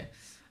 Yeah.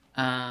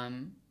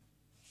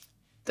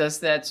 Does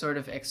that sort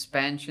of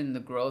expansion, the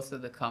growth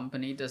of the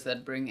company, does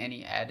that bring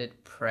any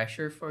added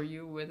pressure for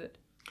you with it?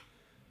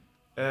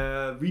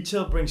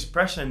 Retail brings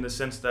pressure in the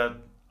sense that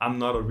I'm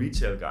not a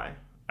retail guy.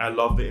 I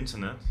love the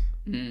internet.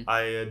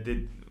 I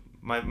did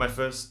my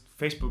first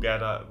Facebook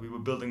ad. We were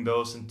building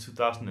those in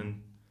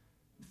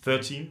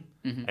 2013,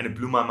 and it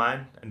blew my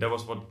mind. And that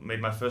was what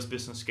made my first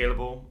business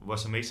scalable. It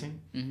was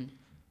amazing.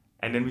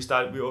 And then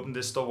we opened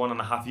this store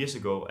 1.5 years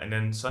ago, and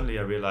then suddenly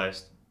I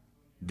realized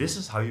this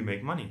is how you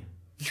make money.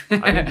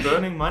 I've been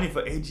burning money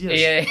for 8 years.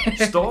 Yeah.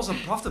 Stores are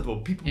profitable.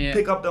 People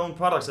pick up their own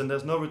products and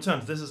there's no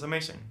returns. This is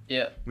amazing.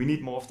 Yeah. We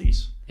need more of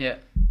these. Yeah.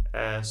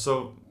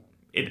 So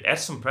it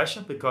adds some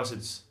pressure because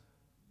it's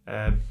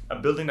a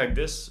building like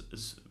this.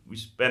 We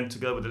spent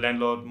together with the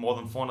landlord more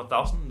than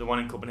 400,000. The one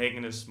in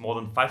Copenhagen is more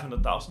than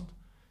 500,000.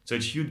 So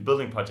it's huge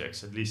building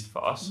projects, at least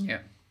for us.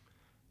 Yeah.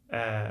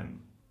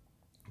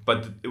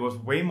 But it was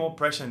way more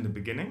pressure in the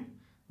beginning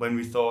when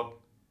we thought,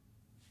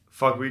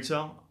 fuck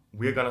retail.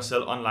 We're gonna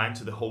sell online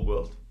to the whole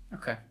world.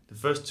 Okay. The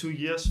first 2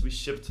 years, we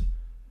shipped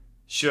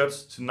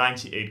shirts to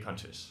 98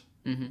 countries,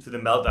 to the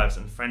Maldives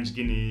and French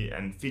Guinea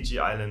and Fiji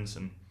Islands,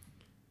 and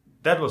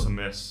that was a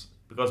mess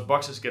because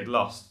boxes get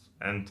lost,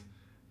 and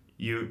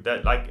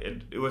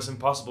it was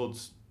impossible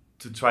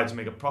to try to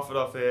make a profit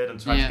of it and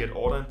try to get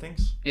order and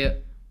things. Yeah.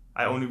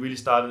 I only really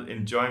started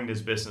enjoying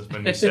this business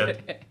when we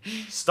said,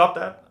 stop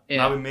that. Yeah.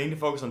 Now we mainly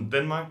focus on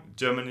Denmark,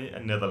 Germany,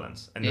 and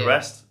Netherlands, and the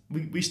rest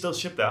we still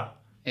ship there.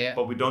 Yeah.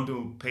 But we don't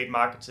do paid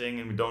marketing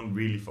and we don't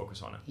really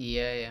focus on it.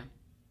 Yeah.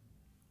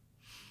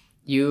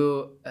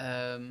 You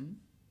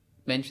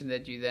mentioned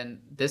that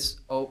this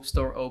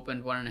store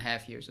opened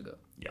 1.5 years ago.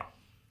 Yeah.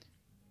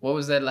 What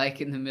was that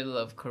like in the middle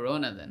of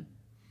Corona then?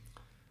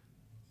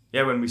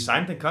 Yeah, when we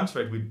signed the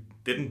contract, we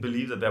didn't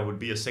believe that there would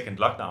be a second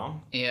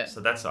lockdown. Yeah.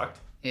 So that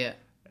sucked. Yeah.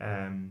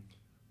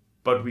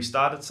 But we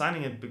started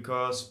signing it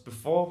because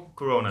before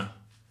Corona,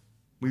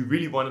 we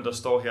really wanted a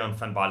store here on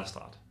Van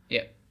Baarlestraat.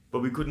 Yeah. But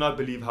we could not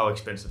believe how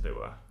expensive they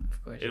were.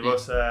 Of course. It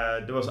was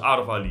out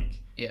of our league.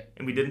 Yeah.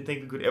 And we didn't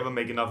think we could ever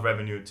make enough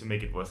revenue to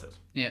make it worth it.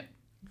 Yeah.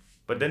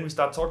 But then we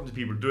started talking to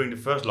people during the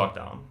first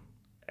lockdown.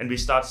 And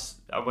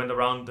I went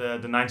around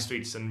the 9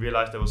 streets and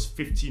realized there was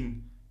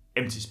 15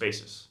 empty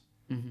spaces.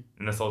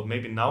 And I thought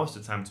maybe now is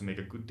the time to make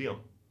a good deal.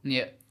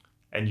 Yeah.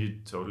 And you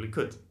totally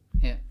could.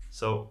 Yeah.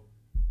 So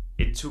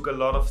it took a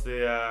lot of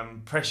the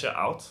pressure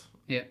out.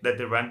 Yeah. That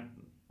the rent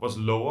was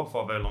lower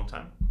for a very long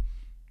time.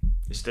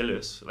 It still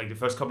is. Like the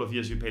first couple of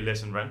years you pay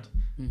less in rent.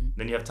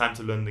 Then you have time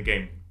to learn the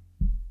game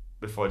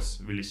before it's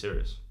really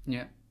serious.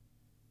 Yeah.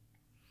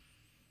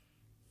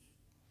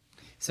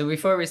 So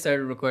before we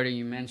started recording,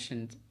 you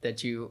mentioned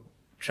that you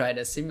tried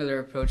a similar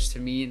approach to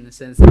me in the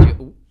sense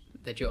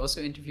that you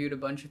also interviewed a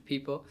bunch of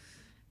people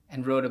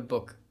and wrote a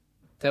book.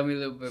 Tell me a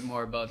little bit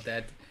more about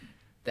that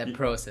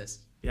process.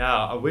 Yeah,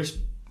 I wish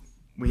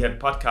we had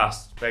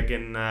podcasts back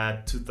in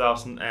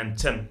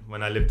 2010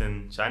 when I lived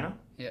in China.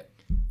 Yeah.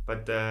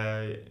 But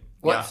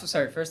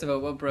Sorry, first of all,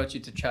 what brought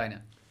you to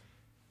China?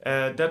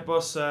 That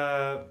was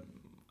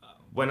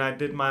when I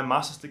did my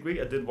master's degree.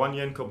 I did 1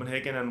 year in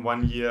Copenhagen and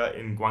 1 year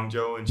in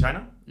Guangzhou in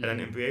China at an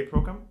MBA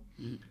program.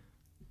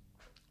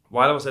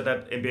 While I was at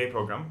that MBA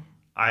program,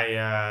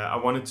 I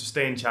wanted to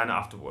stay in China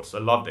afterwards. I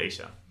loved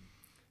Asia.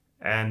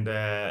 And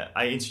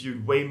I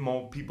interviewed way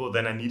more people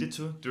than I needed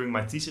to during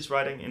my thesis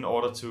writing in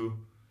order to,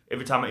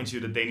 every time I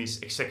interviewed a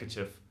Danish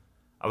executive,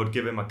 I would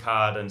give him a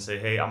card and say,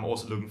 hey, I'm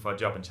also looking for a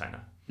job in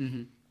China.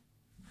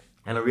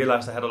 And I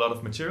realized I had a lot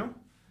of material.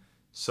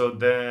 So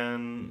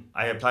then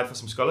I applied for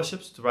some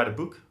scholarships to write a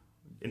book.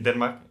 In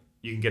Denmark,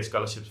 you can get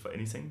scholarships for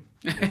anything.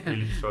 You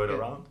really throw it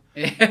around.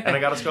 And I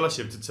got a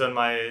scholarship to turn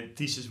my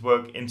thesis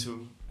work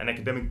into an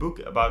academic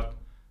book about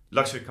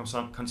luxury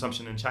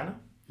consumption in China.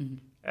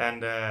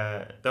 And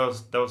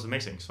that was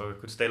amazing. So I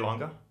could stay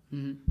longer.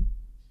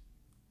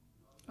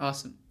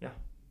 Awesome. Yeah.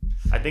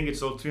 I think it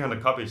sold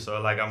 300 copies. So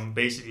like I'm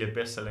basically a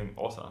best-selling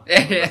author.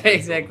 Yeah,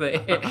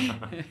 exactly.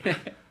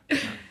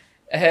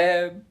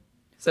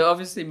 So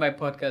obviously my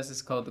podcast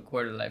is called The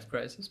Quarter Life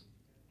Crisis.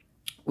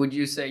 Would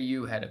you say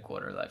you had a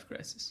quarter life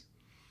crisis?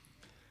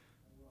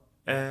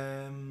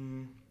 I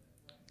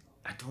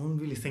don't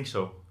really think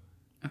so.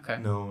 Okay.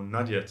 No,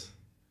 not yet.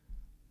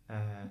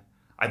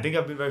 I think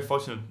I've been very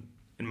fortunate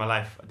in my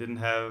life. I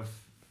didn't have...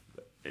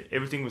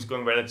 Everything was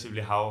going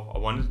relatively how I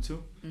wanted it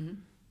to.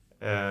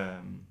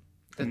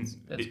 That's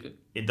good.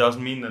 It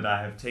doesn't mean that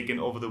I have taken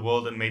over the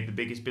world and made the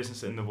biggest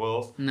business in the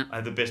world. No. I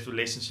have the best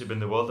relationship in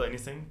the world or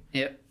anything.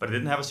 Yeah. But I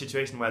didn't have a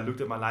situation where I looked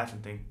at my life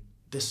and think,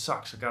 this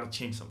sucks, I gotta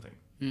change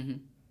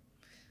something.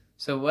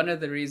 So one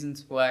of the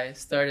reasons why I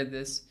started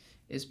this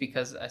is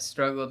because I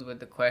struggled with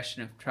the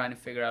question of trying to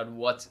figure out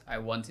what I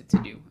wanted to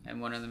do.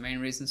 And one of the main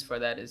reasons for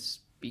that is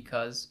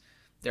because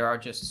there are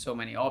just so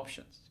many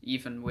options.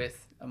 Even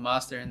with a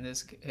master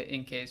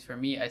in case for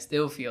me, I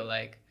still feel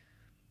like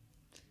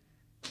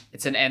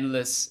it's an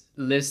endless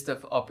list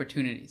of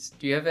opportunities.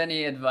 Do you have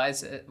any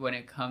advice when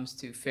it comes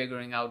to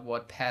figuring out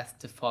what path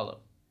to follow?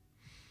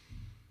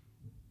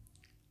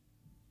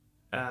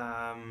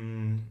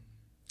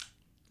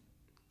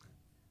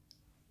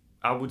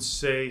 I would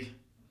say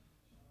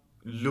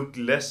look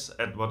less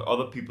at what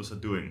other people are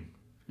doing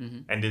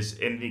and this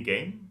envy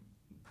game.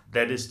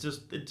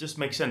 It just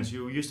makes sense.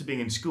 You're used to being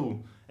in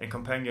school and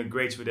comparing your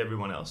grades with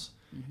everyone else.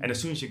 And as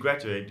soon as you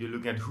graduate, you're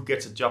looking at who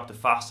gets a job the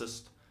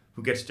fastest,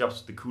 who gets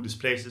jobs at the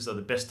coolest places or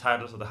the best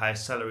titles or the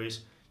highest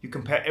salaries. You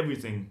compare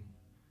everything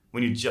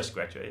when you just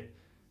graduate.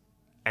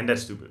 And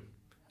that's stupid.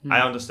 I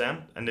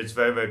understand. And it's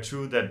very, very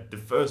true that the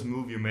first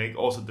move you make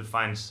also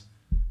defines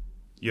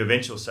your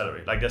eventual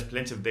salary. Like there's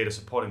plenty of data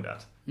supporting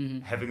that.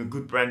 Having a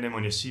good brand name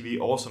on your CV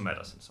also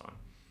matters and so on.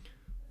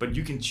 But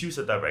you can choose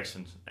a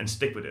direction and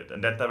stick with it.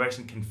 And that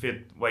direction can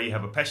fit where you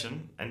have a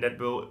passion and that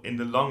will, in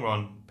the long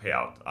run, pay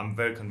out. I'm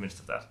very convinced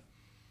of that.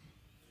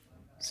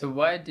 So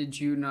why did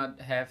you not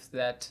have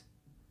that,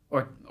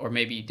 or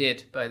maybe you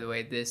did, by the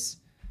way, this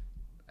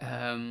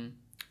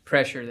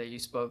pressure that you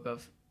spoke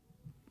of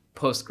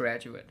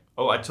postgraduate?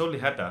 Oh, I totally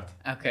had that.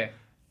 Okay.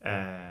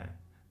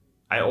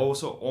 I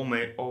also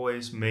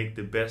always make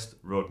the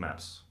best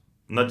roadmaps.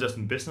 Not just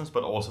in business,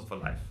 but also for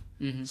life.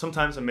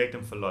 Sometimes I make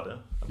them for Lotte.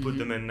 I put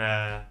them in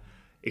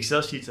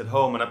Excel sheets at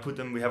home,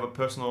 and we have a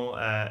personal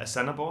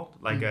Asana board,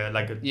 like a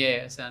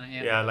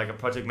Asana, like a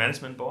project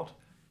management board.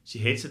 She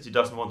hates it. She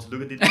doesn't want to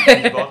look at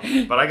this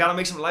board. But I gotta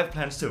make some life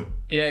plans too.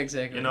 Yeah,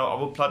 exactly. You know, I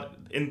will plot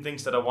in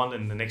things that I want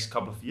in the next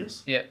couple of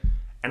years. Yeah.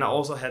 And I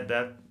also had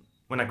that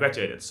when I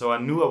graduated. So I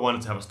knew I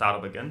wanted to have a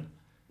startup again.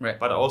 Right.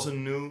 But I also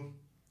knew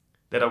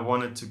that I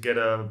wanted to get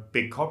a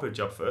big corporate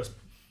job first.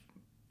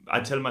 I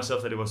tell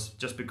myself that it was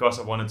just because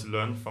I wanted to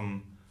learn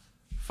from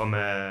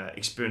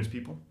experienced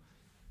people.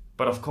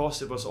 But of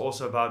course, it was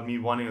also about me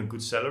wanting a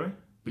good salary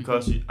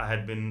because I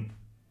had been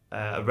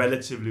a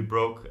relatively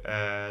broke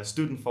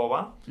student for a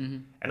while.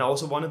 And I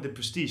also wanted the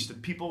prestige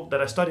that people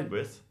that I studied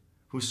with,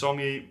 who saw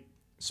me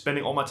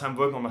spending all my time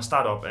working on my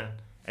startup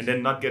and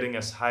then not getting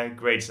as high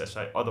grades as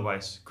I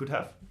otherwise could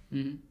have.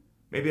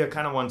 Maybe I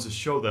kind of wanted to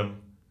show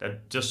them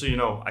that, just so you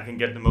know, I can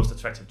get the most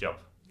attractive job.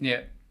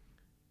 Yeah.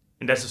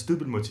 And that's a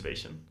stupid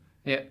motivation.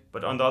 Yeah.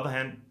 But on the other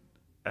hand,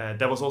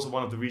 that was also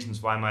one of the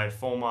reasons why my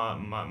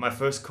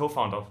first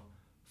co-founder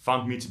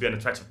found me to be an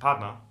attractive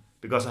partner,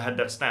 because I had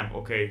that stamp.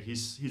 Okay,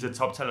 he's a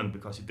top talent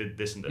because he did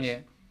this and this. Yeah.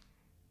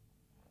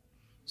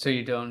 So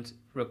you don't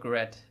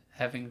regret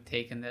having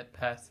taken that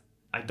path?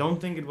 I don't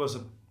think it was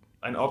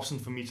an option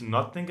for me to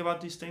not think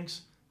about these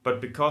things,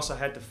 but because I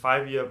had the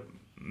 5-year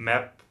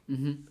map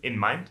in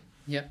mind.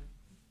 Yeah.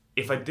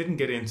 If I didn't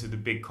get into the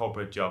big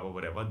corporate job or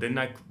whatever, then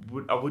I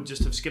would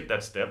just have skipped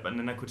that step, and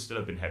then I could still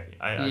have been happy.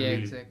 I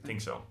really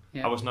think so.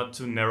 Yeah. I was not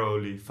too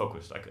narrowly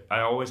focused. Like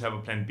I always have a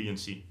plan B and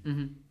C.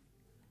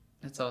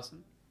 That's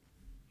awesome.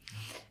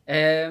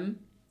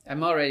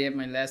 I'm already at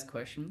my last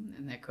question,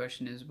 and that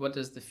question is: what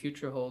does the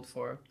future hold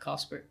for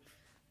Kasper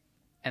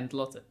and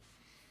Lotte?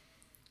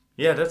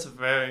 Yeah, that's a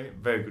very,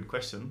 very good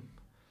question.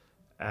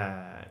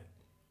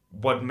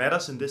 What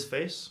matters in this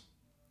phase?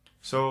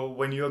 So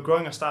when you're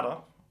growing a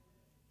startup,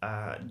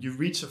 you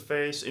reach a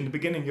phase, in the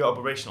beginning you're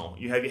operational,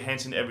 you have your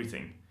hands in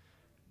everything,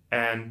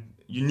 and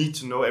you need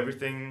to know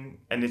everything,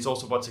 and it's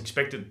also what's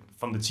expected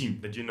from the team,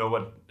 that you know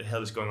what the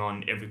hell is going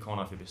on in every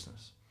corner of your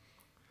business.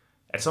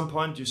 At some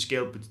point you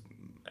scale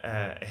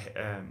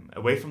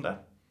away from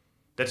that.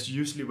 That's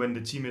usually when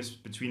the team is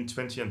between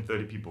 20 and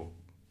 30 people,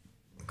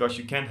 because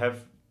you can't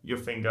have your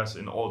fingers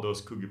in all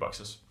those cookie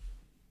boxes.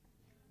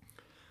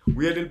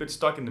 We're a little bit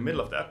stuck in the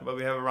middle of that, where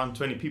we have around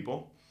 20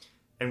 people,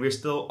 and we're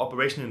still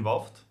operationally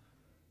involved.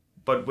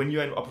 But when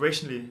you're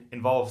operationally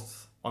involved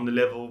on the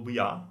level we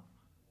are,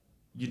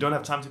 you don't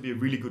have time to be a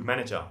really good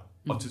manager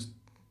or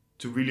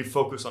to really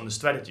focus on the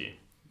strategy.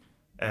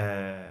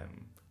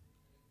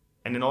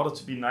 And in order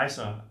to be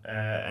nicer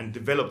and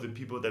develop the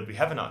people that we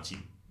have in our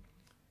team,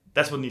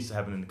 that's what needs to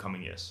happen in the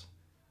coming years.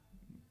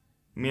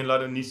 Me and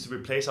Lotte needs to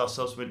replace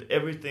ourselves with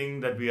everything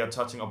that we are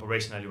touching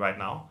operationally right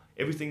now.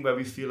 Everything where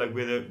we feel like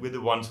we're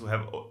the ones who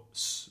have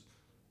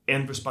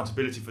end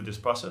responsibility for this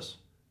process,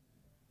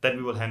 that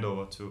we will hand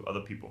over to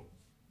other people.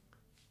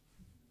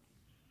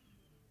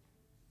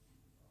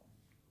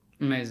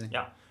 Amazing.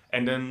 Yeah,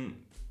 and then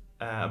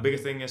a bigger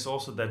thing is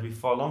also that we,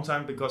 for a long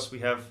time, because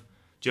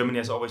Germany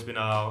has always been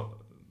our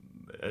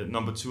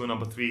number 2 and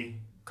number 3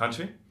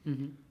 country.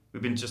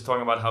 We've been just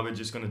talking about how we're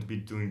just going to be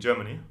doing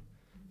Germany.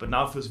 But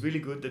now it feels really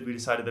good that we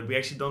decided that we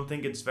actually don't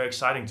think it's very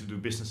exciting to do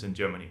business in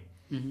Germany.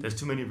 There's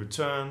too many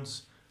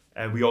returns.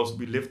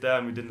 We lived there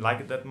and we didn't like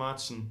it that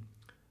much. And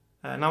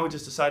now we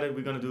just decided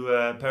we're going to do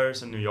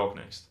Paris and New York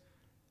next.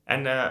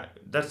 And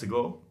that's the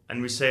goal.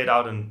 And we say it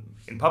out in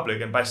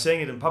public. And by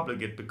saying it in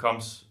public, it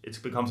becomes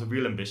a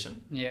real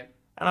ambition. Yeah.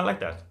 And I like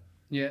that.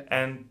 Yeah.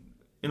 And,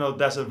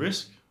 there's a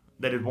risk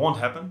that it won't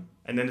happen.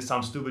 And then it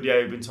sounds stupid. Yeah,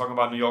 you've been talking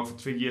about New York for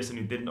 3 years and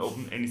you didn't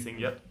open anything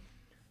yet.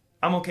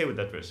 I'm okay with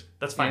that risk.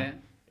 That's fine. Yeah.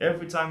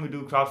 Every time we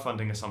do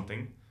crowdfunding or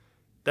something,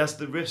 there's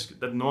the risk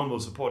that no one will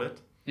support it.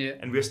 Yeah.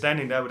 And we're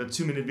standing there with a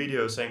 2-minute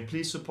video saying,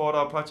 please support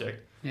our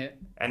project. Yeah.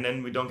 And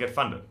then we don't get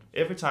funded.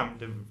 Every time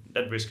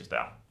that risk is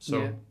there.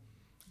 So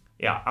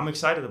yeah, I'm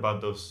excited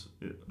about those.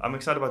 I'm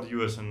excited about the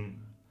US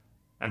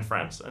and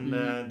France. And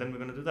then we're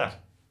going to do that.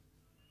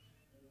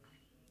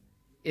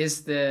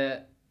 Is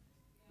the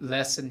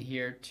lesson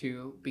here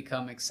to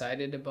become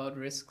excited about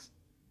risks?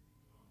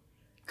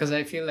 Because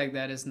I feel like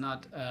that is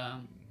not...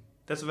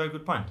 That's a very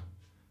good point.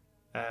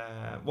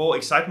 Well,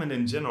 excitement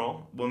in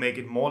general will make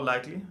it more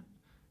likely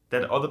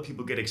that other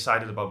people get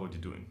excited about what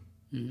you're doing.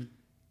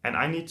 And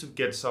I need to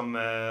get some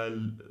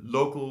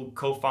local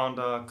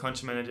co-founder,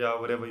 country manager,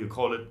 whatever you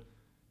call it,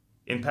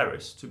 in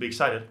Paris to be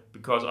excited,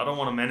 because I don't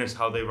want to manage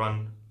how they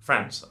run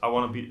France. I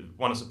want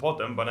to support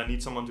them, but I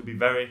need someone to be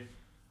very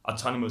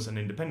autonomous and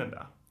independent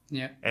there.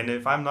 Yeah. And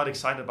if I'm not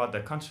excited about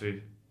that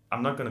country,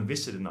 I'm not gonna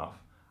visit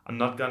enough. I'm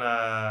not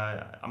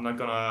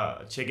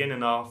gonna check in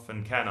enough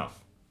and care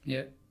enough.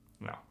 Yeah.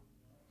 No.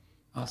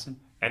 Awesome.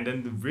 And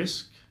then the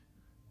risk,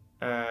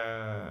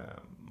 my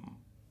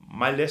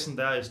lesson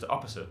there is the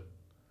opposite.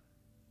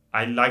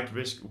 I liked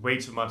risk way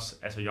too much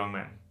as a young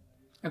man.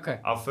 Okay.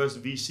 Our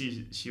first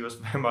VC, she was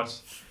very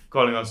much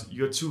calling us,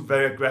 "You're two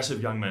very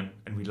aggressive young men,"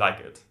 and we like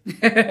it.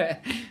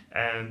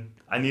 And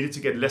I needed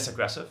to get less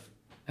aggressive.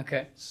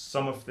 Okay.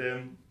 Some of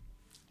the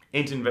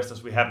angel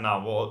investors we have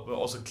now were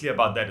also clear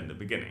about that in the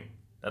beginning,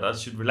 that I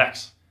should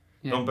relax,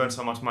 don't burn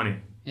so much money.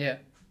 Yeah.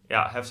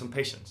 Yeah, have some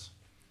patience.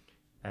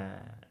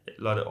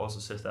 Lotte also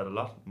says that a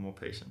lot, more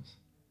patience.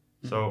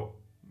 So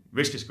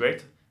risk is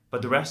great,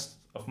 but the rest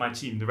of my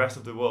team, the rest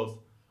of the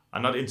world,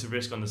 are not into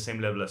risk on the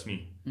same level as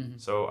me.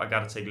 So I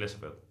gotta take less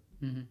of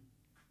it.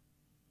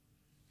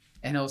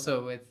 And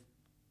also with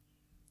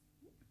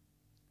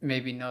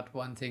maybe not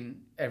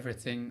wanting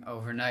everything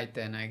overnight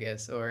then, I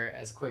guess, or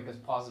as quick as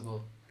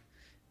possible.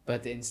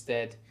 But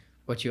instead,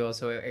 what you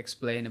also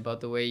explain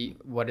about the way,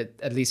 what it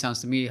at least sounds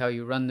to me, how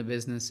you run the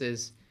business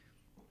is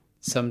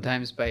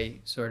sometimes by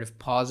sort of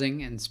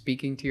pausing and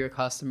speaking to your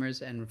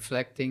customers and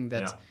reflecting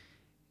that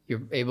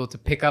you're able to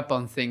pick up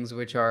on things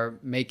which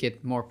make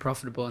it more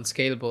profitable and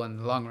scalable in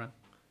the long run.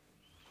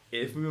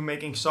 If we were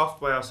making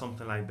software or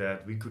something like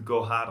that, we could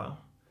go harder.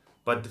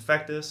 But the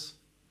fact is,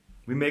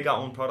 we make our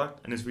own product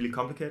and it's really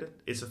complicated.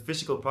 It's a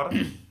physical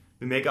product.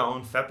 We make our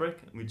own fabric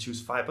and we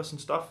choose fibers and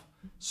stuff.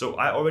 So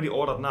I already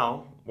ordered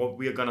now what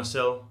we are gonna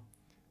sell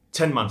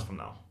 10 months from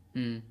now.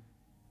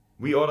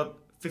 We ordered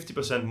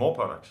 50% more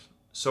products.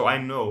 So I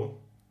know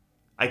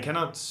I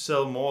cannot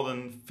sell more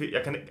than,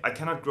 I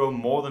cannot grow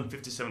more than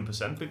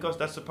 57% because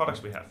that's the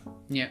products we have.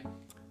 Yeah.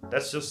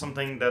 That's just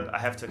something that I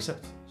have to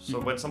accept.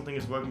 So when something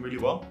is working really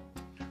well,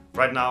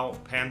 right now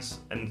pants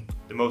and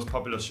the most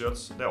popular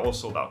shirts, they're all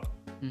sold out.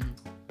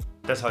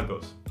 That's how it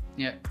goes.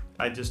 Yeah.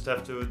 I just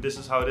have to, this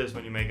is how it is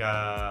when you make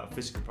a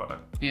physical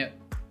product. Yeah.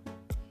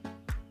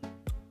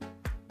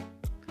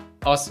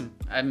 Awesome.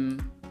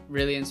 I'm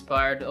really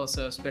inspired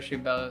also, especially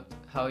about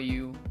how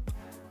you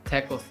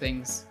tackle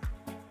things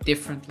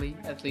differently,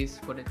 at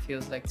least what it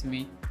feels like to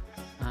me.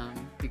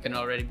 You can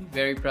already be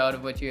very proud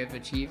of what you have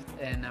achieved,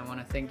 and I want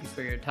to thank you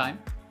for your time.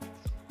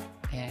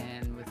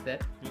 And with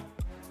that,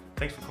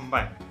 thanks for coming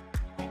by.